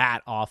are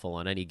that awful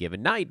on any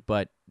given night.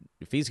 But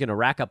if he's going to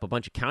rack up a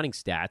bunch of counting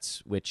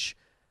stats, which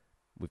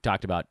we've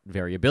talked about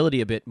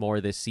variability a bit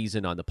more this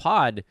season on the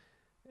pod,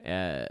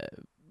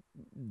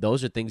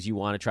 those are things you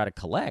want to try to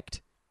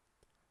collect.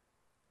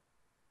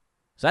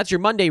 So that's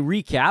your Monday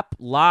recap.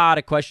 A lot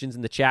of questions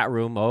in the chat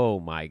room. Oh,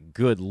 my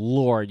good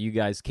Lord, you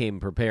guys came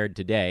prepared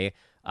today.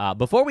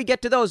 Before we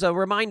get to those, a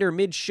reminder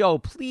mid-show,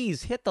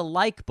 please hit the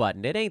like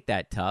button. It ain't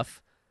that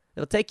tough.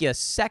 It'll take you a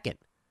second.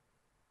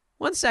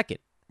 1 second.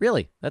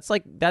 Really.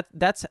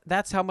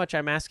 That's how much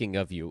I'm asking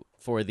of you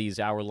for these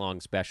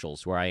hour-long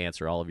specials where I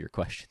answer all of your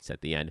questions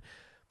at the end.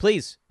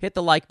 Please hit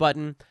the like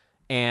button.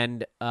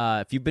 And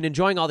if you've been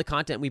enjoying all the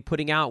content we're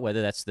putting out,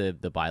 whether that's the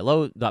buy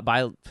low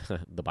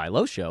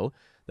show,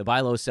 the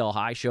buy low sell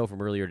high show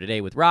from earlier today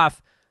with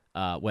Raf,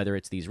 whether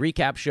it's these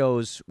recap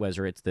shows,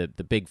 whether it's the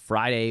big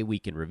Friday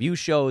weekend review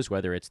shows,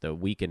 whether it's the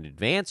weekend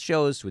advance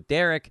shows with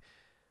Derek,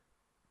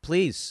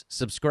 please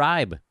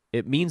subscribe.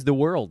 It means the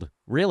world.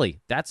 Really.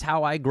 That's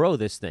how I grow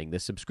this thing. The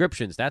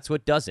subscriptions, that's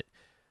what does it.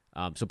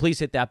 So please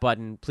hit that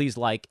button. Please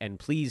like, and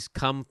please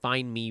come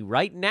find me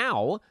right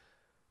now.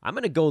 I'm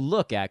going to go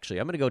look, actually.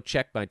 I'm going to go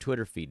check my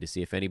Twitter feed to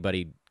see if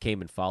anybody came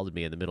and followed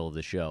me in the middle of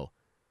the show.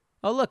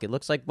 Oh, look, it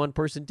looks like one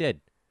person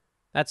did.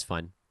 That's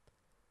fun.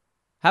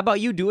 How about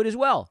you do it as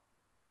well?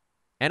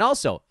 And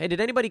also, hey, did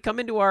anybody come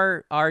into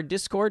our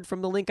Discord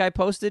from the link I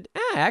posted?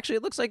 Actually,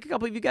 it looks like a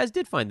couple of you guys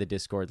did find the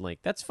Discord link.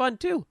 That's fun,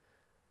 too.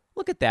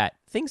 Look at that.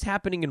 Things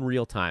happening in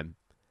real time.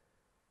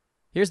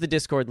 Here's the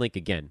Discord link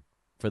again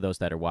for those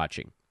that are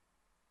watching.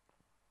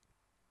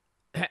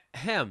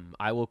 Ahem.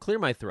 I will clear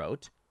my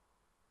throat.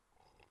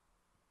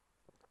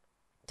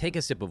 Take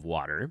a sip of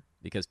water,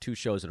 because 2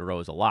 shows in a row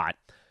is a lot.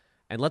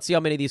 And let's see how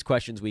many of these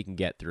questions we can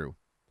get through.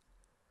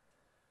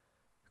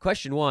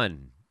 Question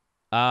 1.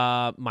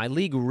 My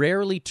league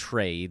rarely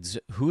trades.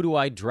 Who do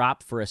I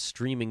drop for a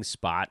streaming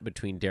spot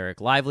between Derek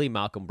Lively,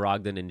 Malcolm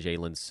Brogdon, and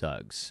Jalen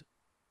Suggs?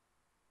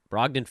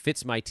 Brogdon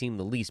fits my team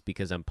the least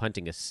because I'm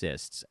punting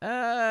assists.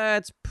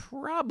 It's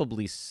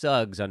probably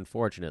Suggs,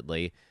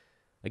 unfortunately.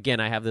 Again,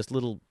 I have this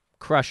little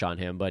crush on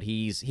him, but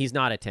he's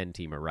not a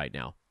 10-teamer right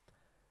now.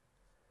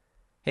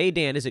 Hey,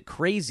 Dan, is it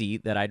crazy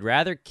that I'd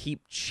rather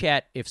keep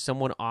Chet if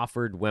someone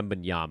offered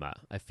Wembanyama?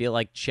 I feel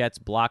like Chet's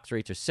block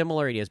rates are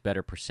similar and he has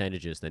better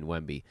percentages than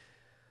Wemby.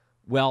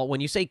 Well, when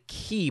you say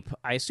keep,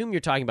 I assume you're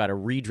talking about a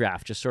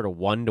redraft, just sort of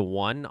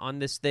 1-to-1 on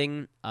this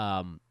thing.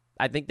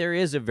 I think there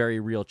is a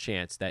very real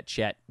chance that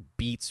Chet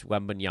beats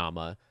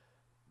Wembanyama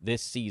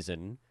this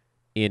season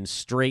in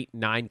straight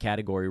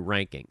 9-category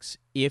rankings.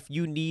 If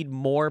you need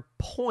more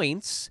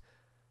points,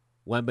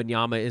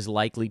 Wembanyama is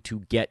likely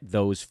to get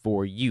those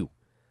for you.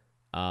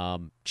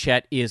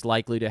 Chet is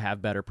likely to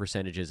have better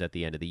percentages at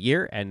the end of the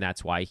year, and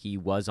that's why he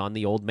was on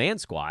the old man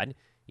squad,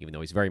 even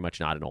though he's very much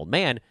not an old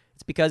man.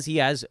 It's because he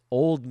has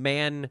old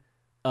man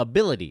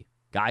ability.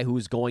 Guy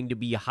who's going to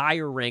be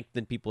higher ranked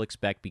than people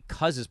expect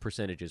because his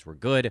percentages were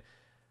good.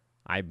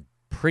 I'm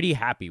pretty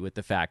happy with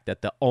the fact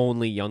that the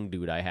only young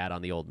dude I had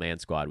on the old man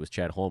squad was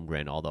Chet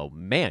Holmgren, although,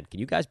 man, can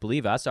you guys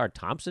believe Asar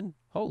Thompson?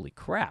 Holy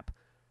crap.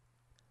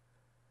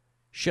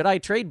 Should I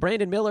trade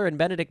Brandon Miller and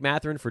Benedict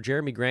Mathurin for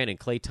Jeremy Grant and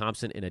Klay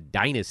Thompson in a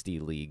dynasty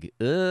league?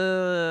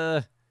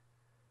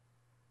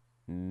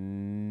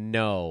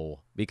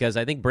 No, because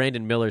I think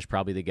Brandon Miller's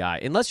probably the guy.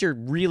 Unless you're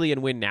really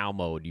in win now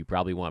mode, you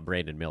probably want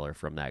Brandon Miller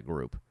from that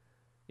group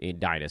in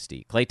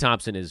Dynasty. Klay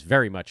Thompson is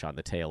very much on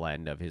the tail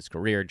end of his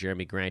career.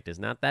 Jeremy Grant is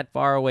not that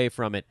far away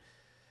from it.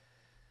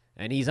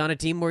 And he's on a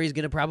team where he's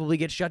going to probably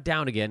get shut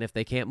down again if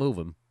they can't move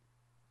him.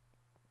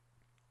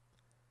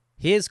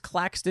 His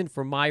Claxton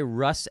for my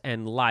Russ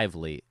and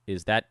Lively,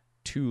 is that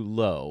too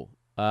low?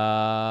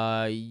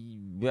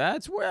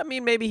 That's where, I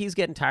mean, maybe he's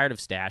getting tired of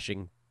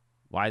stashing.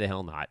 Why the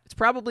hell not? It's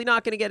probably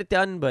not going to get it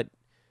done, but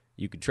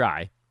you could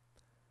try.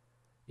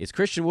 Is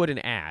Christian Wood an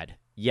ad?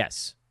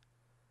 Yes.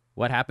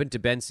 What happened to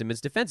Ben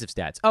Simmons' defensive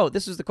stats? Oh,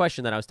 this is the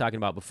question that I was talking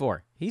about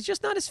before. He's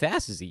just not as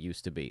fast as he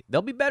used to be.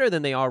 They'll be better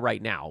than they are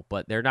right now,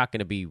 but they're not going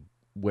to be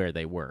where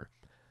they were.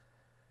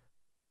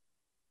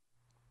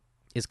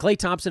 Is Klay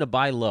Thompson a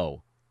buy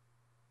low?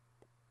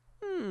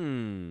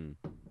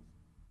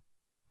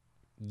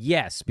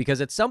 Yes, because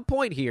at some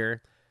point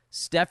here,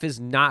 Steph is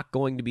not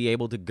going to be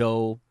able to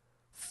go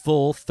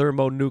full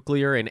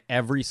thermonuclear in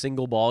every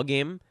single ball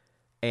game,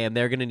 and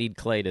they're going to need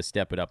Klay to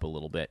step it up a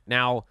little bit.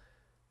 Now,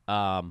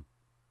 a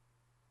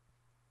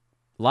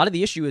lot of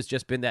the issue has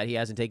just been that he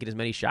hasn't taken as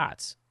many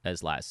shots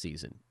as last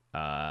season.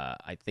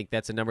 I think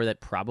that's a number that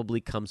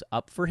probably comes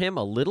up for him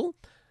a little.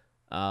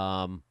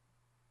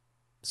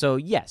 So,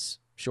 yes,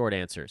 short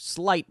answer.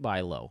 Slight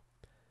buy low.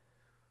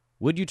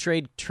 Would you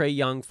trade Trae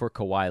Young for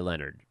Kawhi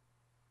Leonard?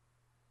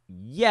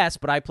 Yes,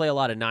 but I play a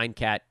lot of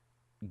 9-cat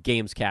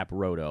games cap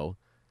roto.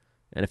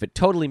 And if it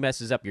totally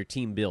messes up your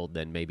team build,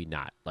 then maybe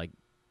not. Like,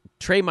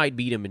 Trae might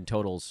beat him in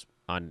totals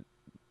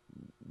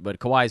but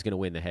Kawhi's going to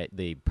win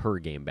the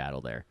per-game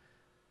battle there.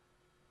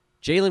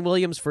 Jalen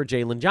Williams for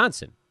Jalen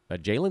Johnson. A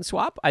Jalen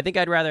swap? I think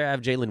I'd rather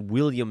have Jalen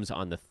Williams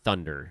on the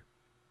Thunder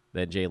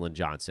than Jalen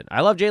Johnson. I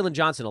love Jalen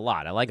Johnson a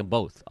lot. I like them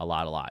both a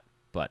lot.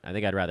 But I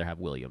think I'd rather have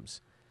Williams.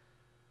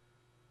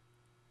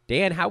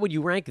 Dan, how would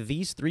you rank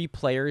these three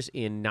players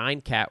in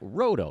 9-cat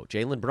roto?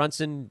 Jalen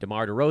Brunson,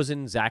 DeMar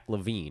DeRozan, Zach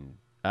LaVine.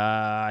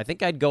 I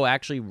think I'd go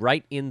actually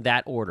right in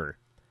that order.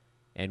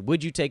 And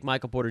would you take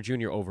Michael Porter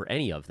Jr. over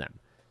any of them?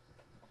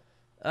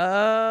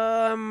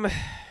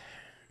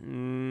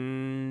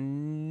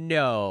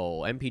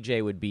 No.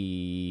 MPJ would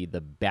be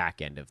the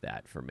back end of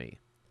that for me.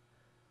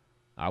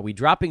 Are we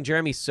dropping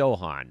Jeremy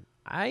Sohan?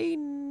 I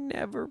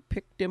never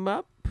picked him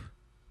up.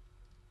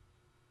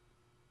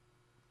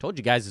 Told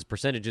you guys his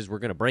percentages were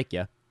going to break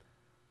you.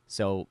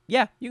 So,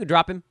 yeah, you can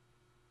drop him.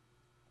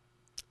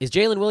 Is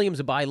Jalen Williams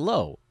a buy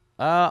low?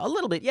 A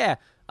little bit, yeah.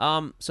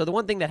 So the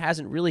one thing that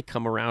hasn't really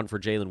come around for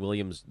Jalen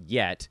Williams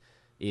yet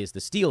is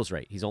the steals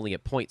rate. He's only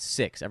at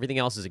 0.6. Everything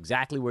else is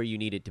exactly where you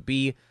need it to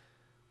be.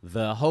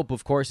 The hope,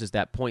 of course, is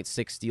that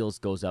 0.6 steals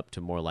goes up to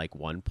more like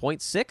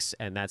 1.6,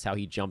 and that's how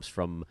he jumps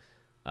from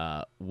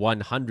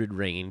 100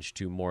 range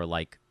to more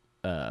like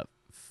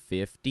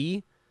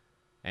 50.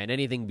 And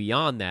anything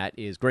beyond that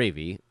is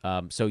gravy.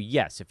 So,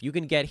 yes, if you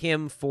can get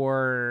him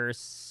for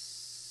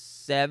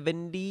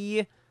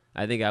 70,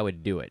 I think I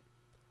would do it.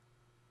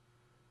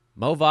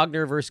 Mo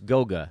Wagner versus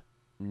Goga.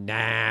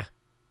 Nah,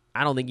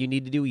 I don't think you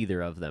need to do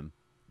either of them.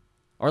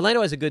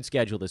 Orlando has a good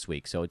schedule this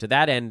week, so to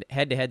that end,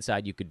 head-to-head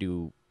side, you could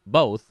do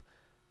both.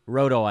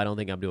 Roto, I don't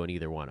think I'm doing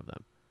either one of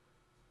them.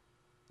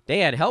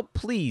 Dan, help,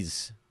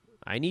 please.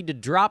 I need to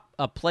drop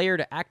a player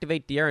to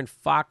activate De'Aaron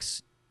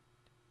Fox,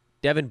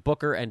 Devin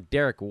Booker, and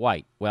Derek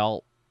White.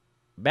 Well,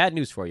 bad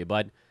news for you,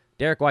 bud.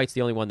 Derek White's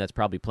the only one that's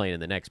probably playing in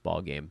the next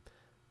ball game.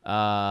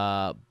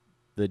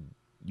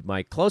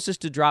 My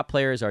closest to drop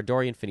players are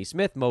Dorian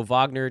Finney-Smith, Mo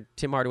Wagner,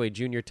 Tim Hardaway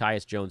Jr.,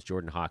 Tyus Jones,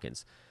 Jordan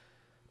Hawkins.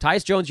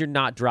 Tyus Jones, you're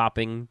not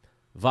dropping.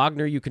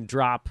 Wagner, you can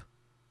drop.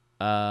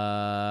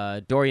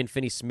 Dorian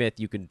Finney-Smith,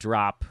 you can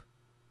drop.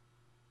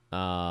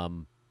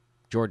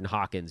 Jordan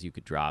Hawkins, you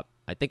could drop.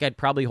 I think I'd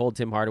probably hold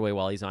Tim Hardaway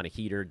while he's on a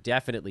heater.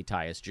 Definitely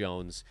Tyus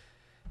Jones.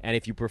 And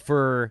if you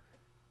prefer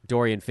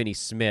Dorian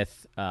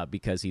Finney-Smith,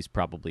 because he's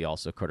probably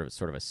also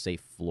sort of a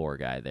safe floor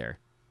guy there.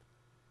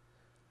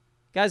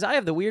 Guys, I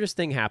have the weirdest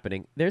thing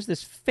happening. There's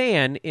this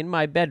fan in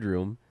my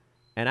bedroom,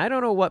 and I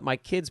don't know what my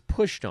kids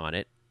pushed on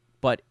it,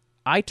 but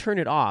I turn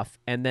it off,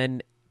 and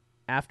then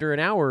after an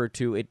hour or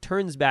two, it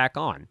turns back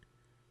on.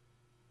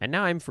 And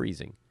now I'm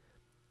freezing.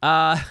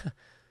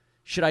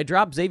 Should I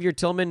drop Xavier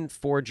Tillman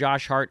for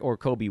Josh Hart or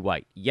Kobe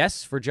White?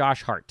 Yes, for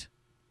Josh Hart.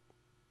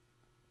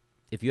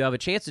 If you have a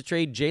chance to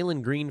trade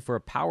Jalen Green for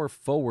a power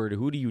forward,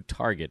 who do you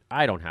target?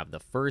 I don't have the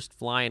first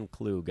flying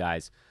clue,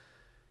 guys.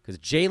 Because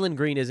Jalen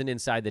Green isn't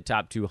inside the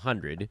top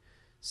 200.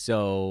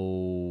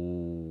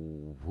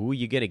 So who are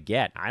you going to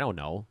get? I don't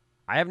know.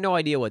 I have no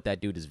idea what that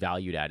dude is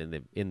valued at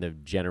in the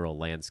general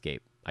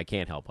landscape. I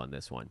can't help on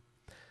this one.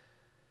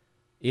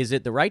 Is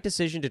it the right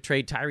decision to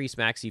trade Tyrese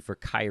Maxey for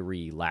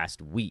Kyrie last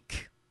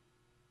week?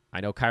 I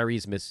know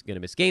Kyrie's going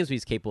to miss games, but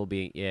he's capable of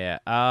being... Yeah,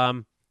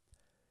 I'm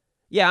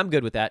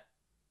good with that.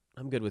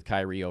 I'm good with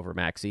Kyrie over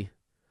Maxey.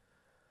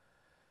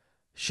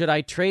 Should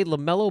I trade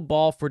LaMelo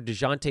Ball for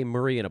DeJounte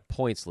Murray in a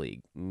points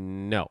league?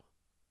 No.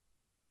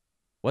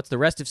 What's the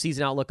rest of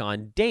season outlook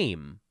on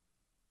Dame?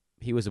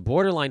 He was a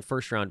borderline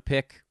first-round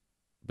pick.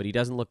 but he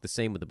doesn't look the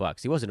same with the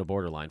Bucks. He wasn't a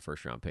borderline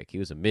first-round pick. He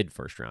was a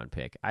mid-first-round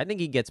pick. I think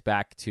he gets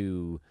back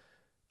to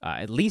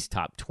at least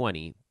top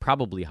 20,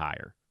 probably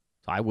higher.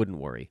 So I wouldn't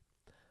worry.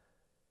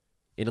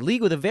 In a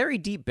league with a very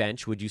deep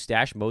bench, would you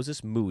stash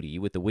Moses Moody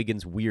with the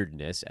Wiggins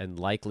weirdness and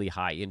likely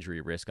high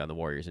injury risk on the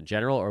Warriors in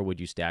general, or would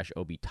you stash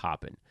Obi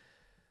Toppin?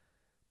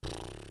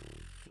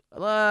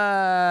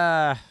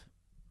 Well,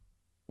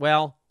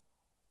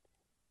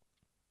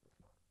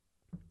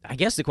 I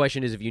guess the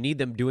question is if you need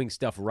them doing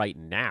stuff right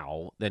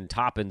now, then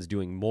Toppin's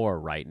doing more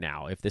right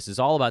now. If this is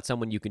all about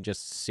someone you can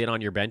just sit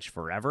on your bench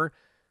forever,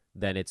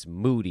 then it's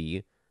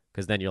Moody,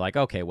 because then you're like,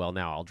 okay, well,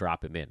 now I'll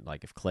drop him in.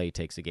 Like if Clay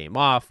takes a game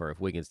off or if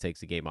Wiggins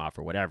takes a game off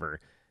or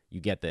whatever, you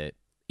get the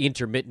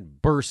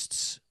intermittent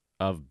bursts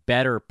of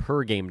better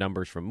per-game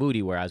numbers from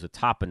Moody, whereas with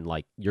Toppin,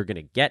 like, you're going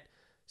to get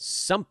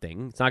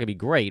something. It's not going to be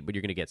great, but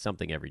you're going to get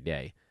something every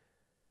day.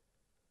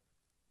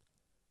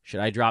 Should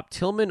I drop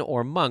Tillman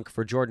or Monk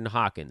for Jordan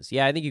Hawkins?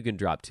 Yeah, I think you can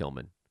drop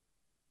Tillman.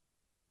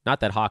 Not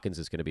that Hawkins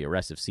is going to be a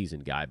rest of season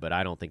guy, but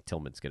I don't think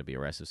Tillman's going to be a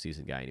rest of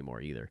season guy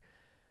anymore either.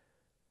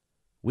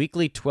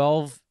 Weekly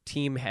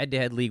 12-team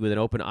head-to-head league with an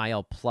open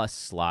IL plus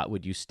slot.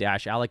 Would you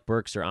stash Alec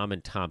Burks or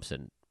Amin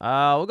Thompson?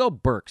 We'll go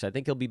Burks. I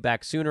think he'll be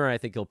back sooner, and I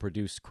think he'll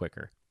produce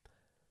quicker.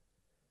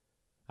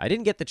 I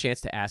didn't get the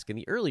chance to ask in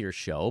the earlier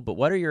show, but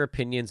what are your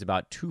opinions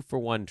about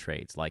 2-for-1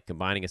 trades, like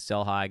combining a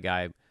sell-high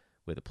guy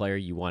with a player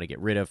you want to get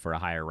rid of for a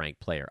higher-ranked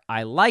player?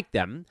 I like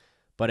them,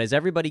 but as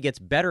everybody gets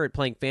better at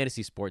playing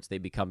fantasy sports, they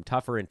become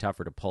tougher and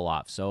tougher to pull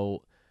off.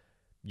 So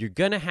you're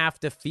going to have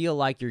to feel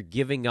like you're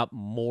giving up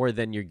more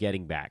than you're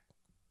getting back,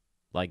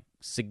 like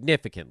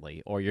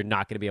significantly, or you're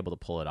not going to be able to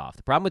pull it off.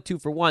 The problem with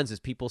 2-for-1s is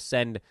people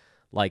send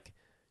like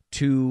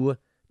 2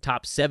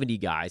 top 70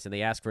 guys and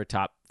they ask for a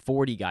top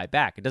 40 guy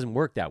back. It doesn't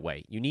work that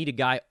way. You need a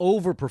guy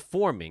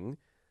overperforming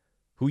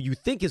who you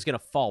think is going to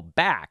fall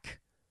back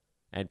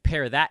and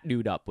pair that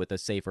dude up with a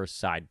safer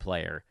side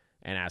player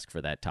and ask for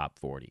that top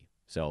 40.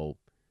 So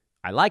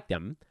I like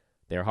them.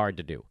 They're hard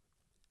to do.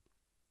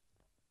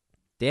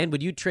 Dan,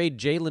 would you trade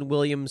Jalen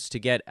Williams to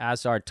get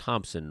Azar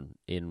Thompson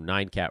in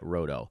 9-cat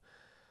Roto?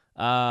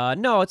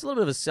 No, it's a little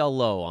bit of a sell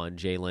low on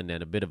Jalen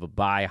and a bit of a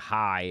buy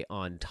high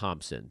on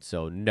Thompson.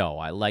 So no,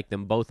 I like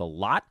them both a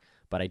lot,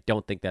 but I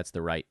don't think that's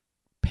the right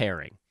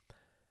pairing.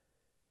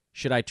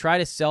 Should I try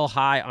to sell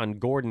high on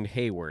Gordon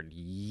Hayward?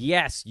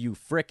 Yes, you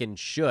frickin'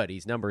 should.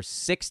 He's number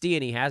 60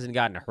 and he hasn't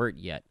gotten hurt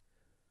yet.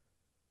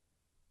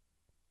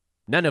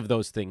 None of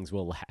those things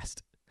will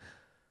last.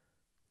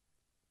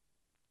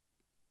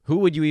 Who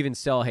would you even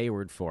sell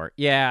Hayward for?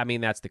 Yeah, I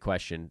mean, that's the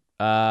question.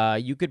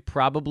 You could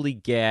probably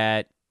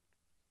get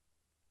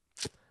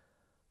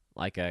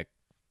like a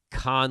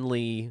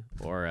Conley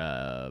or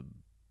a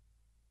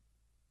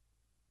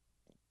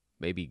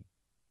maybe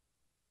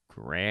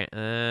Grant.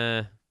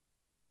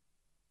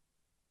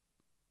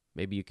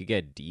 Maybe you could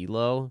get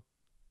D'Lo.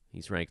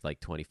 He's ranked like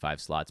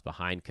 25 slots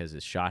behind because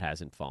his shot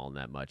hasn't fallen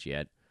that much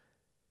yet.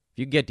 If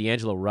you get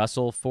D'Angelo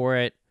Russell for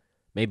it,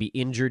 maybe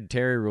injured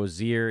Terry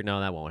Rozier. No,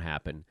 that won't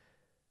happen.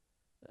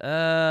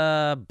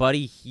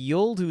 Buddy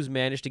Hield, who's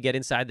managed to get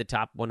inside the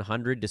top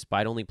 100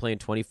 despite only playing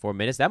 24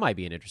 minutes. That might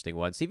be an interesting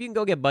one. See if you can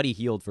go get Buddy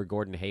Hield for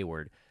Gordon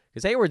Hayward,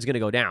 because Hayward's going to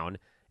go down,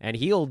 and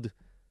Hield,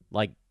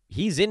 like,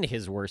 he's in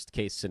his worst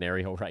case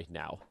scenario right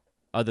now,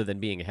 other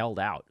than being held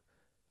out.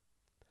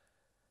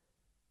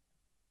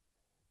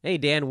 Hey,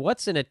 Dan,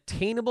 what's an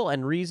attainable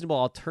and reasonable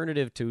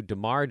alternative to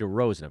DeMar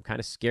DeRozan? I'm kind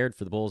of scared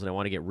for the Bulls, and I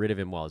want to get rid of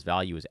him while his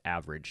value is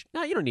average.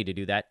 No, you don't need to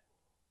do that.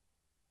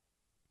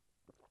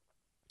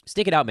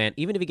 Stick it out, man.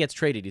 Even if he gets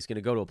traded, he's going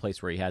to go to a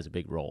place where he has a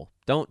big role.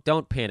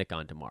 Don't panic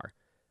on DeMar.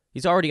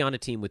 He's already on a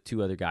team with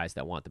 2 other guys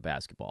that want the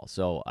basketball.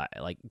 So,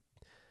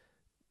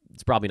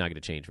 it's probably not going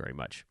to change very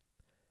much.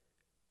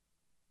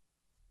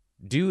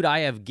 Dude, I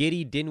have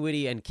Giddey,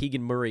 Dinwiddie, and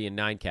Keegan Murray in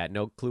 9-cat.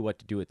 No clue what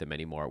to do with them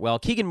anymore. Well,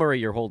 Keegan Murray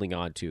you're holding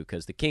on to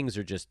because the Kings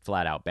are just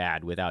flat out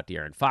bad without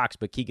De'Aaron Fox,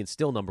 but Keegan's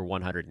still number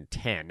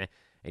 110,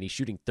 and he's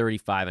shooting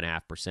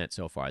 35.5%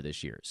 so far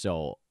this year.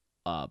 So,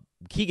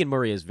 Keegan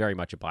Murray is very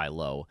much a buy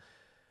low.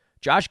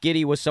 Josh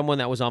Giddey was someone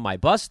that was on my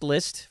bust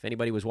list, if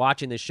anybody was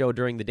watching this show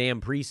during the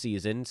damn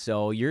preseason,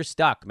 so you're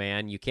stuck,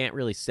 man. You can't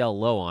really sell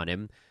low on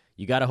him.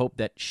 You got to hope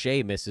that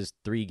Shea misses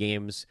 3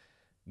 games,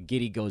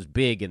 Giddey goes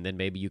big, and then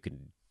maybe you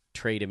can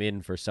trade him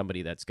in for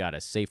somebody that's got a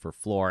safer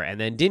floor.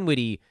 And then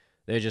Dinwiddie,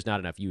 there's just not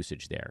enough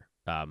usage there.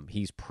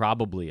 He's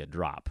probably a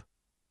drop.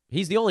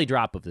 He's the only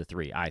drop of the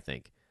 3, I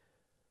think.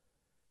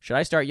 Should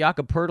I start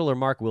Jakob Poeltl or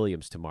Mark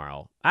Williams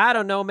tomorrow? I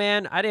don't know,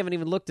 man. I haven't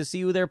even looked to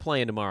see who they're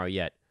playing tomorrow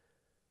yet.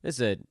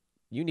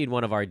 You need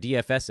one of our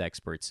DFS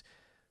experts.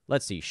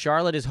 Let's see.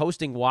 Charlotte is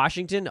hosting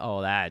Washington.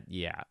 Oh,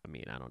 yeah. I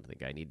mean, I don't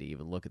think I need to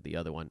even look at the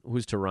other one.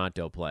 Who's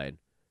Toronto playing?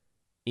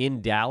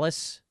 In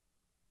Dallas?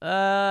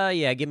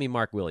 Yeah, give me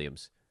Mark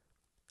Williams.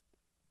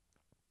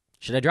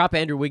 Should I drop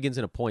Andrew Wiggins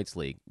in a points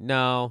league?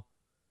 No.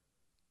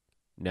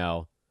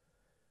 Do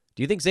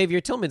you think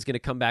Xavier Tillman's going to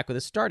come back with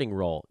a starting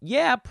role?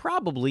 Yeah,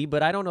 probably,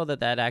 but I don't know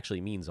that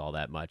actually means all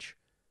that much.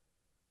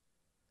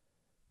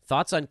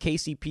 Thoughts on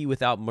KCP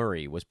without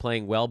Murray? Was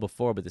playing well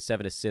before, but the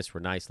 7 assists were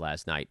nice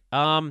last night.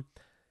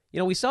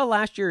 We saw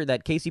last year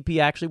that KCP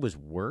actually was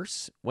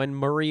worse when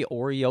Murray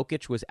or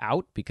Jokic was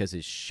out because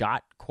his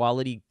shot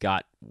quality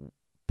got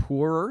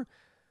poorer.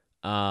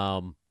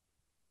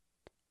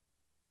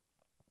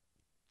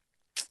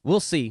 We'll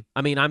see.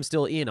 I mean, I'm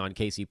still in on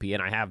KCP,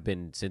 and I have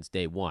been since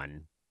day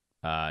one.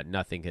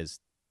 Nothing has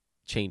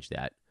changed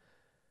that.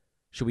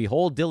 Should we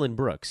hold Dylan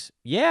Brooks?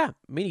 Yeah.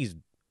 I mean, he's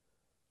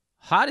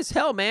hot as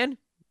hell, man.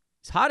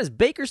 He's hot as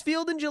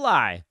Bakersfield in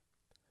July.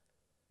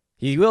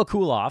 He will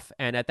cool off,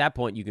 and at that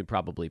point, you can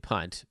probably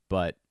punt.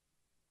 But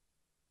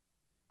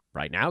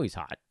right now, he's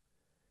hot.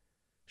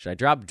 Should I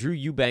drop Drew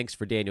Eubanks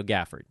for Daniel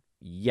Gafford?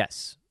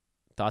 Yes.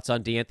 Thoughts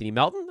on DeAnthony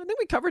Melton? I think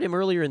we covered him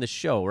earlier in the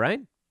show, right?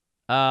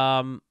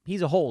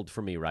 He's a hold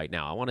for me right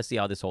now. I want to see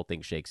how this whole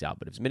thing shakes out.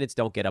 But if his minutes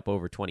don't get up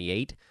over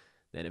 28,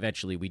 then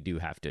eventually we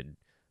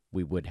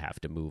would have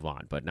to move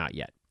on, but not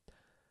yet.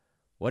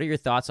 What are your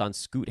thoughts on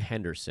Scoot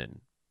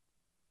Henderson?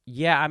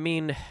 Yeah, I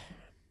mean,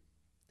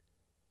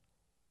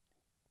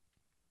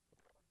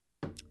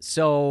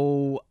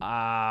 so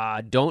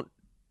don't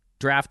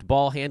draft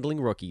ball handling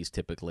rookies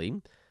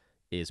typically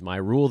is my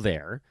rule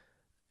there.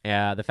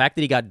 The fact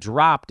that he got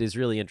dropped is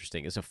really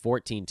interesting. It's a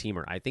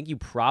 14-teamer. I think you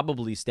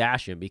probably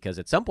stash him because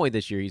at some point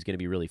this year he's going to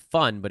be really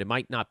fun, but it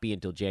might not be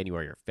until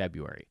January or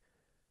February.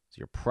 So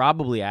you're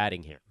probably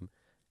adding him,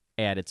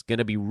 and it's going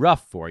to be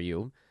rough for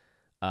you.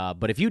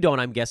 But if you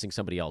don't, I'm guessing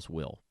somebody else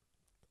will.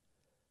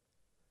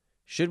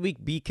 Should we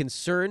be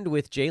concerned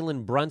with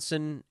Jalen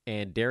Brunson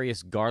and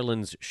Darius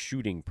Garland's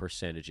shooting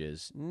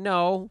percentages?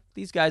 No,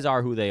 these guys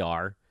are who they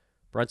are.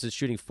 Brunson's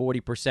shooting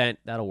 40%.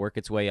 That'll work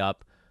its way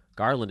up.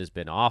 Garland has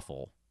been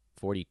awful.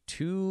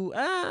 42,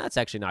 that's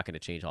actually not going to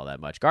change all that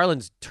much.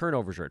 Garland's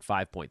turnovers are at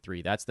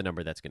 5.3. That's the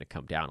number that's going to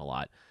come down a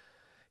lot.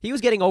 He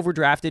was getting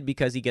overdrafted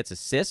because he gets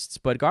assists,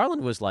 but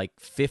Garland was like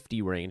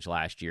 50 range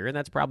last year, and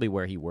that's probably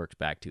where he worked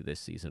back to this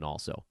season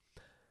also.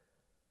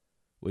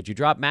 Would you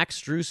drop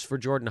Max Strus for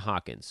Jordan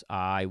Hawkins?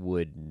 I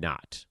would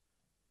not.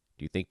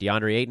 Do you think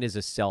DeAndre Ayton is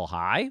a sell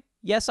high?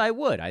 Yes, I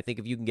would. I think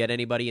if you can get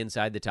anybody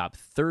inside the top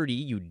 30,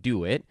 you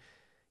do it.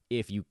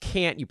 If you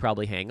can't, you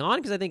probably hang on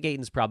because I think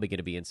Ayton's probably going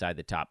to be inside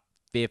the top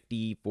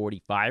 50,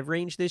 45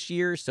 range this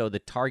year, so the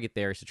target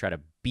there is to try to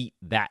beat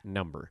that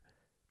number.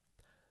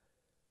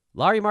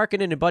 Lauri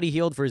Markkanen and Buddy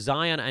Hield for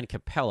Zion and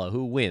Capella.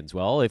 Who wins?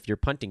 Well, if you're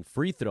punting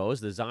free throws,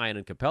 the Zion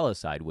and Capella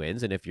side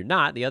wins, and if you're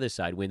not, the other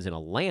side wins in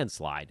a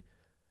landslide.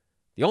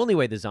 The only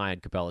way the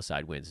Zion-Capella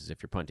side wins is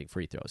if you're punting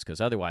free throws,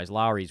 because otherwise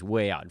Lowry's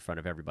way out in front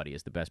of everybody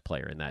as the best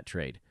player in that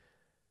trade.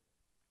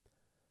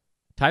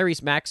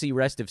 Tyrese Maxey,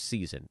 rest of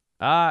season.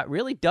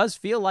 Really does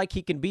feel like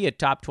he can be a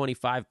top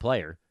 25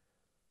 player.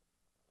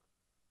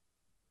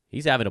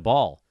 He's having a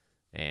ball,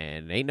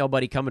 and ain't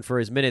nobody coming for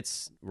his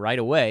minutes right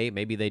away.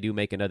 Maybe they do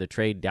make another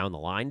trade down the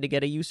line to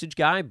get a usage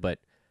guy, but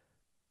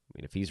I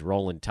mean, if he's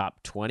rolling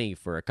top 20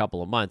 for a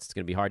couple of months, it's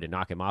going to be hard to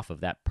knock him off of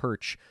that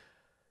perch.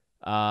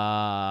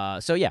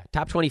 So yeah,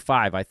 top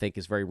 25 I think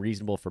is very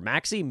reasonable for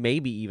Maxey,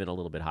 maybe even a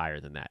little bit higher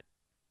than that.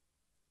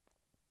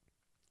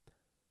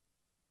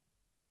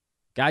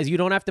 Guys, you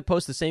don't have to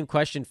post the same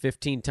question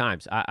 15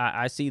 times.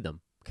 I see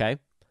them, okay?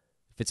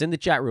 If it's in the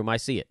chat room, I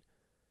see it.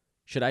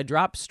 Should I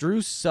drop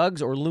Strus,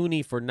 Suggs, or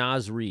Looney for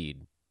Naz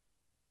Reid?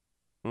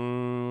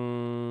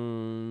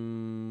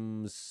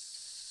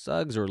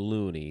 Suggs or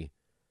Looney?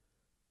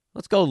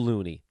 Let's go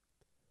Looney.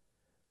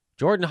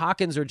 Jordan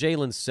Hawkins or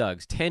Jalen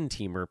Suggs,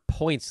 10-teamer,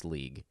 points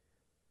league.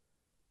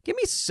 Give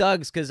me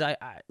Suggs because I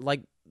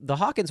like the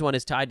Hawkins one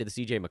is tied to the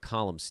CJ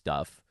McCollum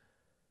stuff.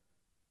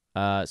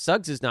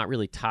 Suggs is not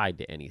really tied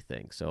to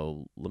anything,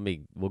 so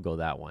we'll go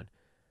that one.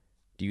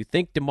 Do you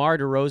think DeMar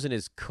DeRozan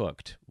is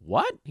cooked?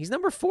 What? He's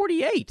number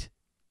 48.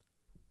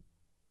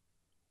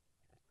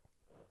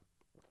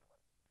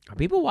 Are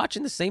people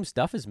watching the same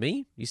stuff as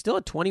me? He's still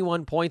at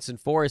 21 points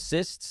and 4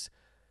 assists.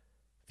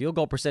 Field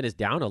goal percent is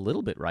down a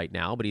little bit right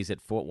now, but he's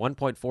at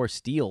 1.4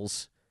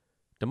 steals.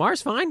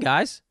 DeMar's fine,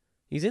 guys.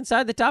 He's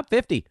inside the top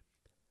 50.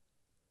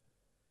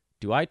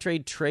 Do I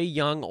trade Trae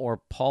Young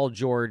or Paul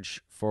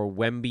George for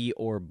Wemby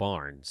or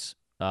Barnes?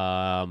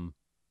 Well,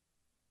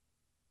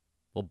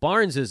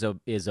 Barnes is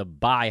a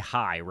buy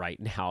high right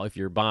now if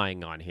you're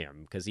buying on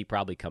him because he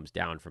probably comes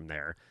down from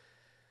there.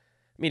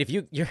 I mean, if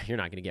you're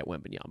not going to get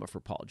Wembanyama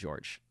for Paul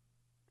George.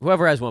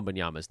 Whoever has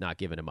Wembanyama is not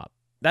giving him up.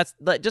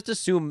 Just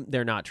assume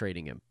they're not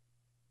trading him.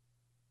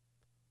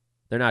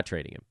 They're not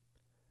trading him.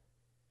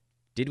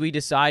 Did we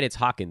decide it's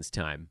Hawkins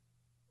time?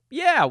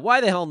 Yeah,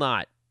 why the hell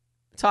not?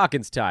 It's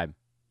Hawkins time.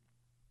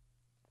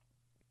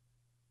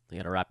 I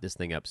got to wrap this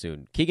thing up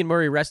soon. Keegan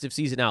Murray, rest of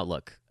season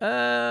outlook.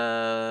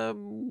 Let's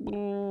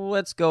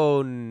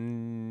go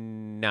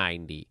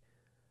 90.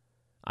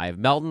 I have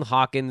Melton,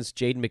 Hawkins,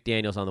 Jaden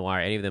McDaniels on the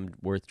wire. Any of them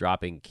worth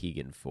dropping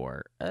Keegan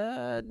for?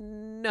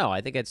 No, I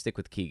think I'd stick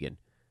with Keegan.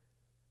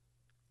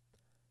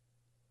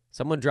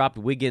 Someone dropped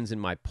Wiggins in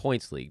my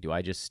points league. Do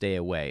I just stay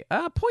away?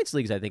 Points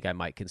leagues, I think I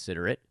might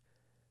consider it.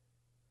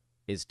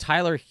 Is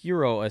Tyler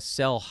Hero a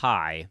sell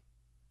high?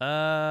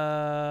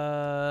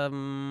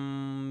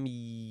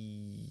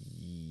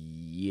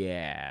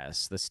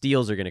 Yes. The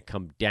steals are going to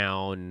come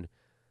down.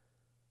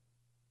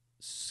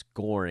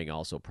 Scoring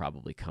also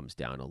probably comes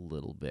down a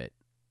little bit.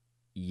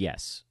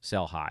 Yes,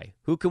 sell high.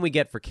 Who can we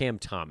get for Cam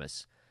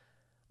Thomas?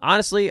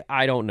 Honestly,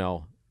 I don't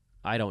know.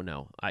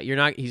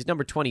 He's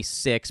number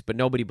 26, but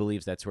nobody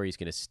believes that's where he's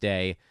going to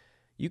stay.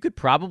 You could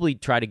probably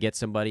try to get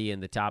somebody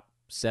in the top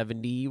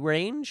 70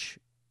 range.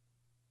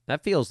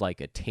 That feels like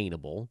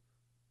attainable.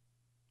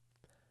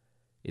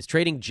 Is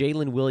trading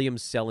Jalen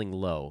Williams selling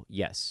low?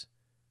 Yes.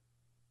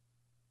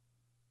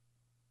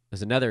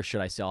 There's another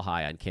should I sell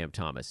high on Cam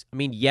Thomas. I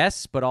mean,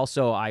 yes, but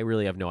also I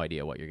really have no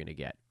idea what you're going to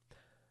get.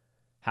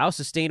 How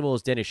sustainable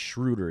is Dennis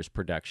Schroeder's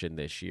production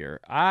this year?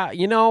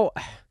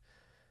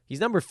 He's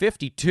number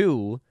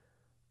 52.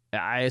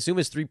 I assume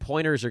his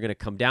three-pointers are going to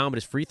come down, but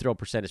his free throw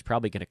percent is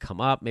probably going to come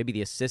up. Maybe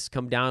the assists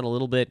come down a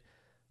little bit.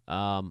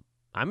 I'm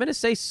going to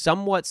say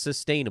somewhat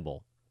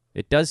sustainable.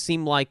 It does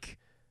seem like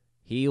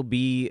he'll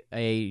be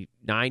a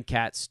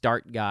 9-cat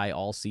start guy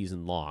all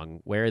season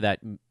long. Where that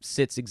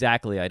sits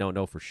exactly, I don't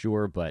know for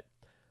sure, but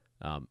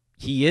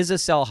he is a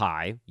sell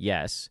high,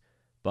 yes,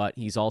 but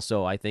he's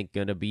also, I think,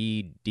 going to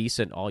be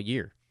decent all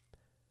year.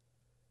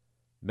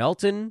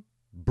 Melton,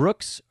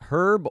 Brooks,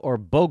 Herb, or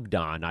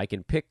Bogdan. I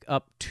can pick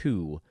up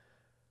 2.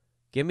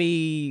 Give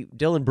me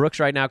Dylan Brooks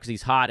right now because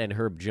he's hot and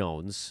Herb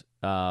Jones.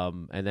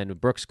 And then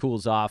Brooks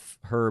cools off,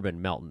 Herb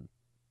and Melton.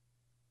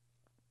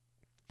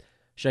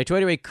 Should I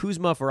trade away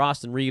Kuzma for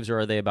Austin Reeves, or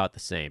are they about the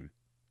same?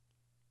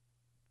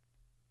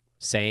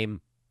 Same.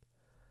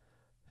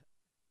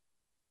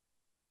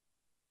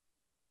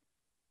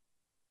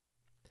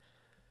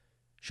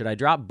 Should I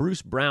drop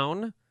Bruce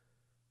Brown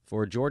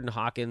for Jordan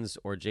Hawkins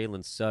or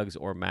Jalen Suggs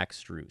or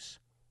Max Strus?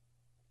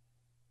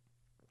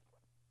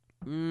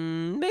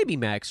 Maybe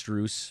Max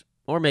Strus,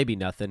 or maybe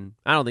nothing.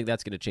 I don't think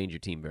that's going to change your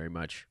team very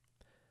much.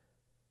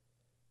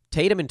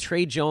 Tatum and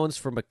Trey Jones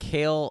for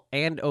McHale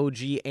and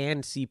OG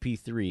and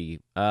CP3.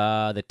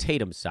 The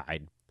Tatum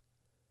side.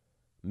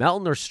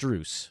 Melton or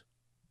Strus?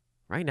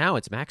 Right now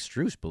it's Max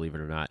Strus, believe it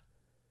or not.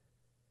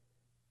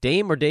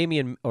 Dame or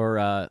Damian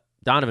or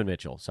Donovan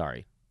Mitchell.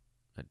 Sorry,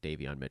 not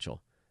Davion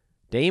Mitchell.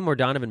 Dame or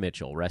Donovan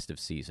Mitchell rest of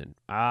season.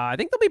 I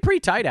think they'll be pretty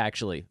tight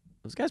actually.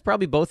 Those guys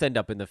probably both end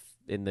up in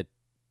the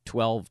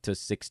 12 to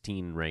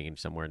 16 range,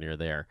 somewhere near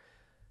there.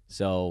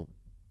 So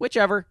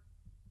whichever.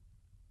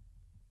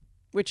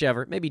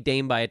 Maybe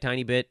Dame by a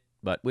tiny bit,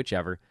 but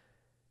whichever.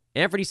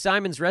 Anthony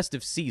Simons rest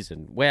of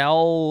season.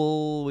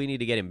 Well, we need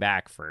to get him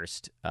back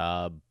first.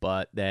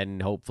 But then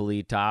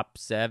hopefully top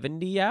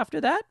 70 after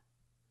that.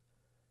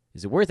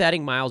 Is it worth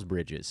adding Miles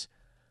Bridges?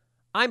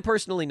 I'm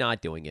personally not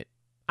doing it.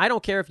 I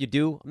don't care if you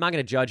do. I'm not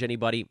going to judge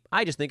anybody.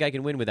 I just think I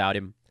can win without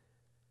him.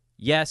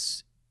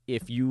 Yes,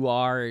 if you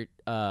are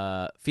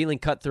feeling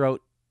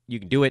cutthroat, you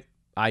can do it.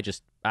 I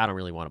don't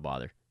really want to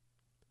bother.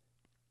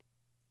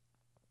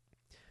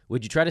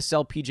 Would you try to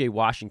sell P.J.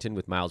 Washington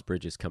with Miles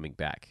Bridges coming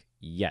back?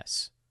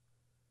 Yes.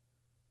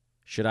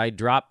 Should I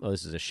drop... Oh,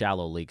 this is a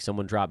shallow leak.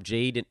 Someone drop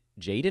Jaden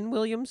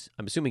Williams?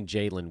 I'm assuming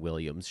Jalen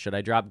Williams. Should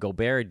I drop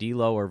Gobert,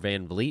 D'Lo, or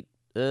Van Vliet?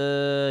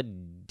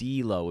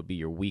 D'Lo would be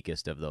your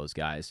weakest of those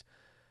guys.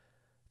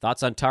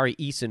 Thoughts on Tari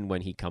Eason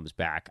when he comes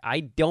back?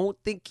 I don't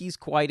think he's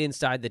quite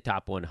inside the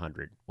top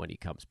 100 when he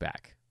comes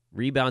back.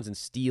 Rebounds and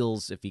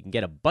steals, if he can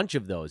get a bunch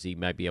of those, he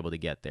might be able to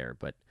get there,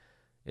 but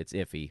it's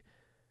iffy.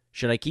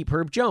 Should I keep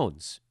Herb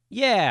Jones?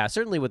 Yeah,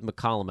 certainly with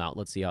McCollum out.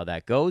 Let's see how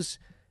that goes.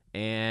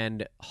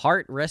 And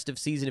Hart, rest of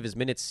season, if his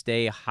minutes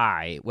stay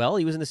high. Well,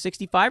 he was in the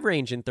 65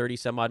 range in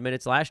 30-some-odd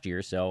minutes last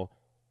year, so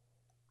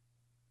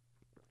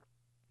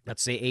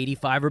let's say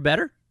 85 or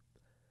better.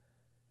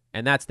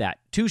 And that's that.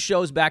 2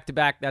 shows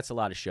back-to-back. That's a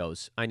lot of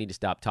shows. I need to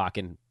stop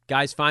talking.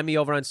 Guys, find me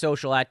over on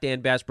social at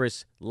Dan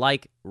Bespris.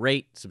 Like,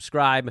 rate,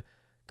 subscribe.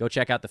 Go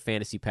check out the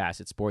Fantasy Pass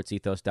at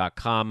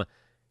sportsethos.com.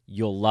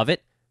 You'll love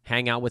it.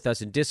 Hang out with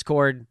us in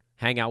Discord.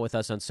 Hang out with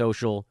us on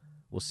social.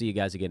 We'll see you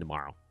guys again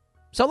tomorrow.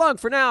 So long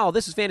for now.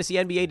 This is Fantasy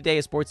NBA Today,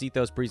 a Sports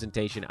Ethos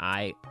presentation.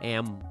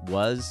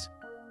 Was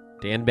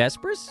Dan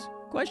Bespris? ?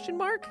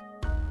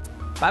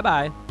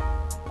 Bye-bye.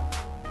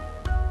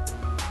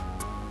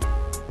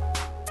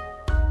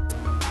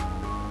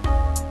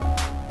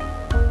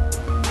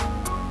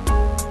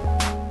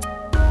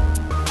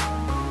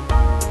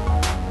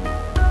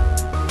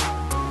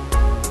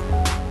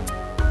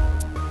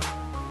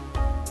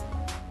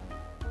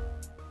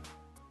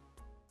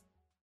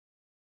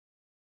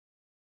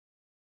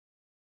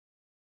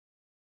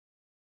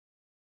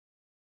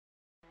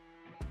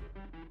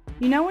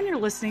 You know when you're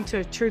listening to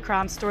a true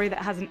crime story that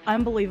has an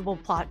unbelievable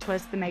plot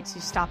twist that makes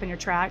you stop in your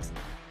tracks?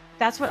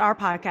 That's what our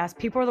podcast,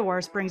 People Are the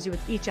Worst, brings you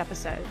with each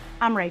episode.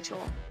 I'm Rachel.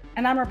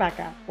 And I'm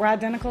Rebecca. We're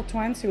identical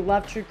twins who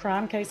love true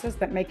crime cases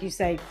that make you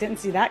say, didn't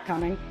see that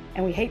coming,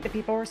 and we hate the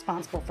people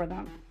responsible for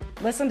them.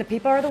 Listen to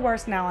People Are the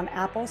Worst now on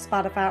Apple,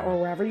 Spotify, or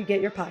wherever you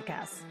get your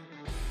podcasts.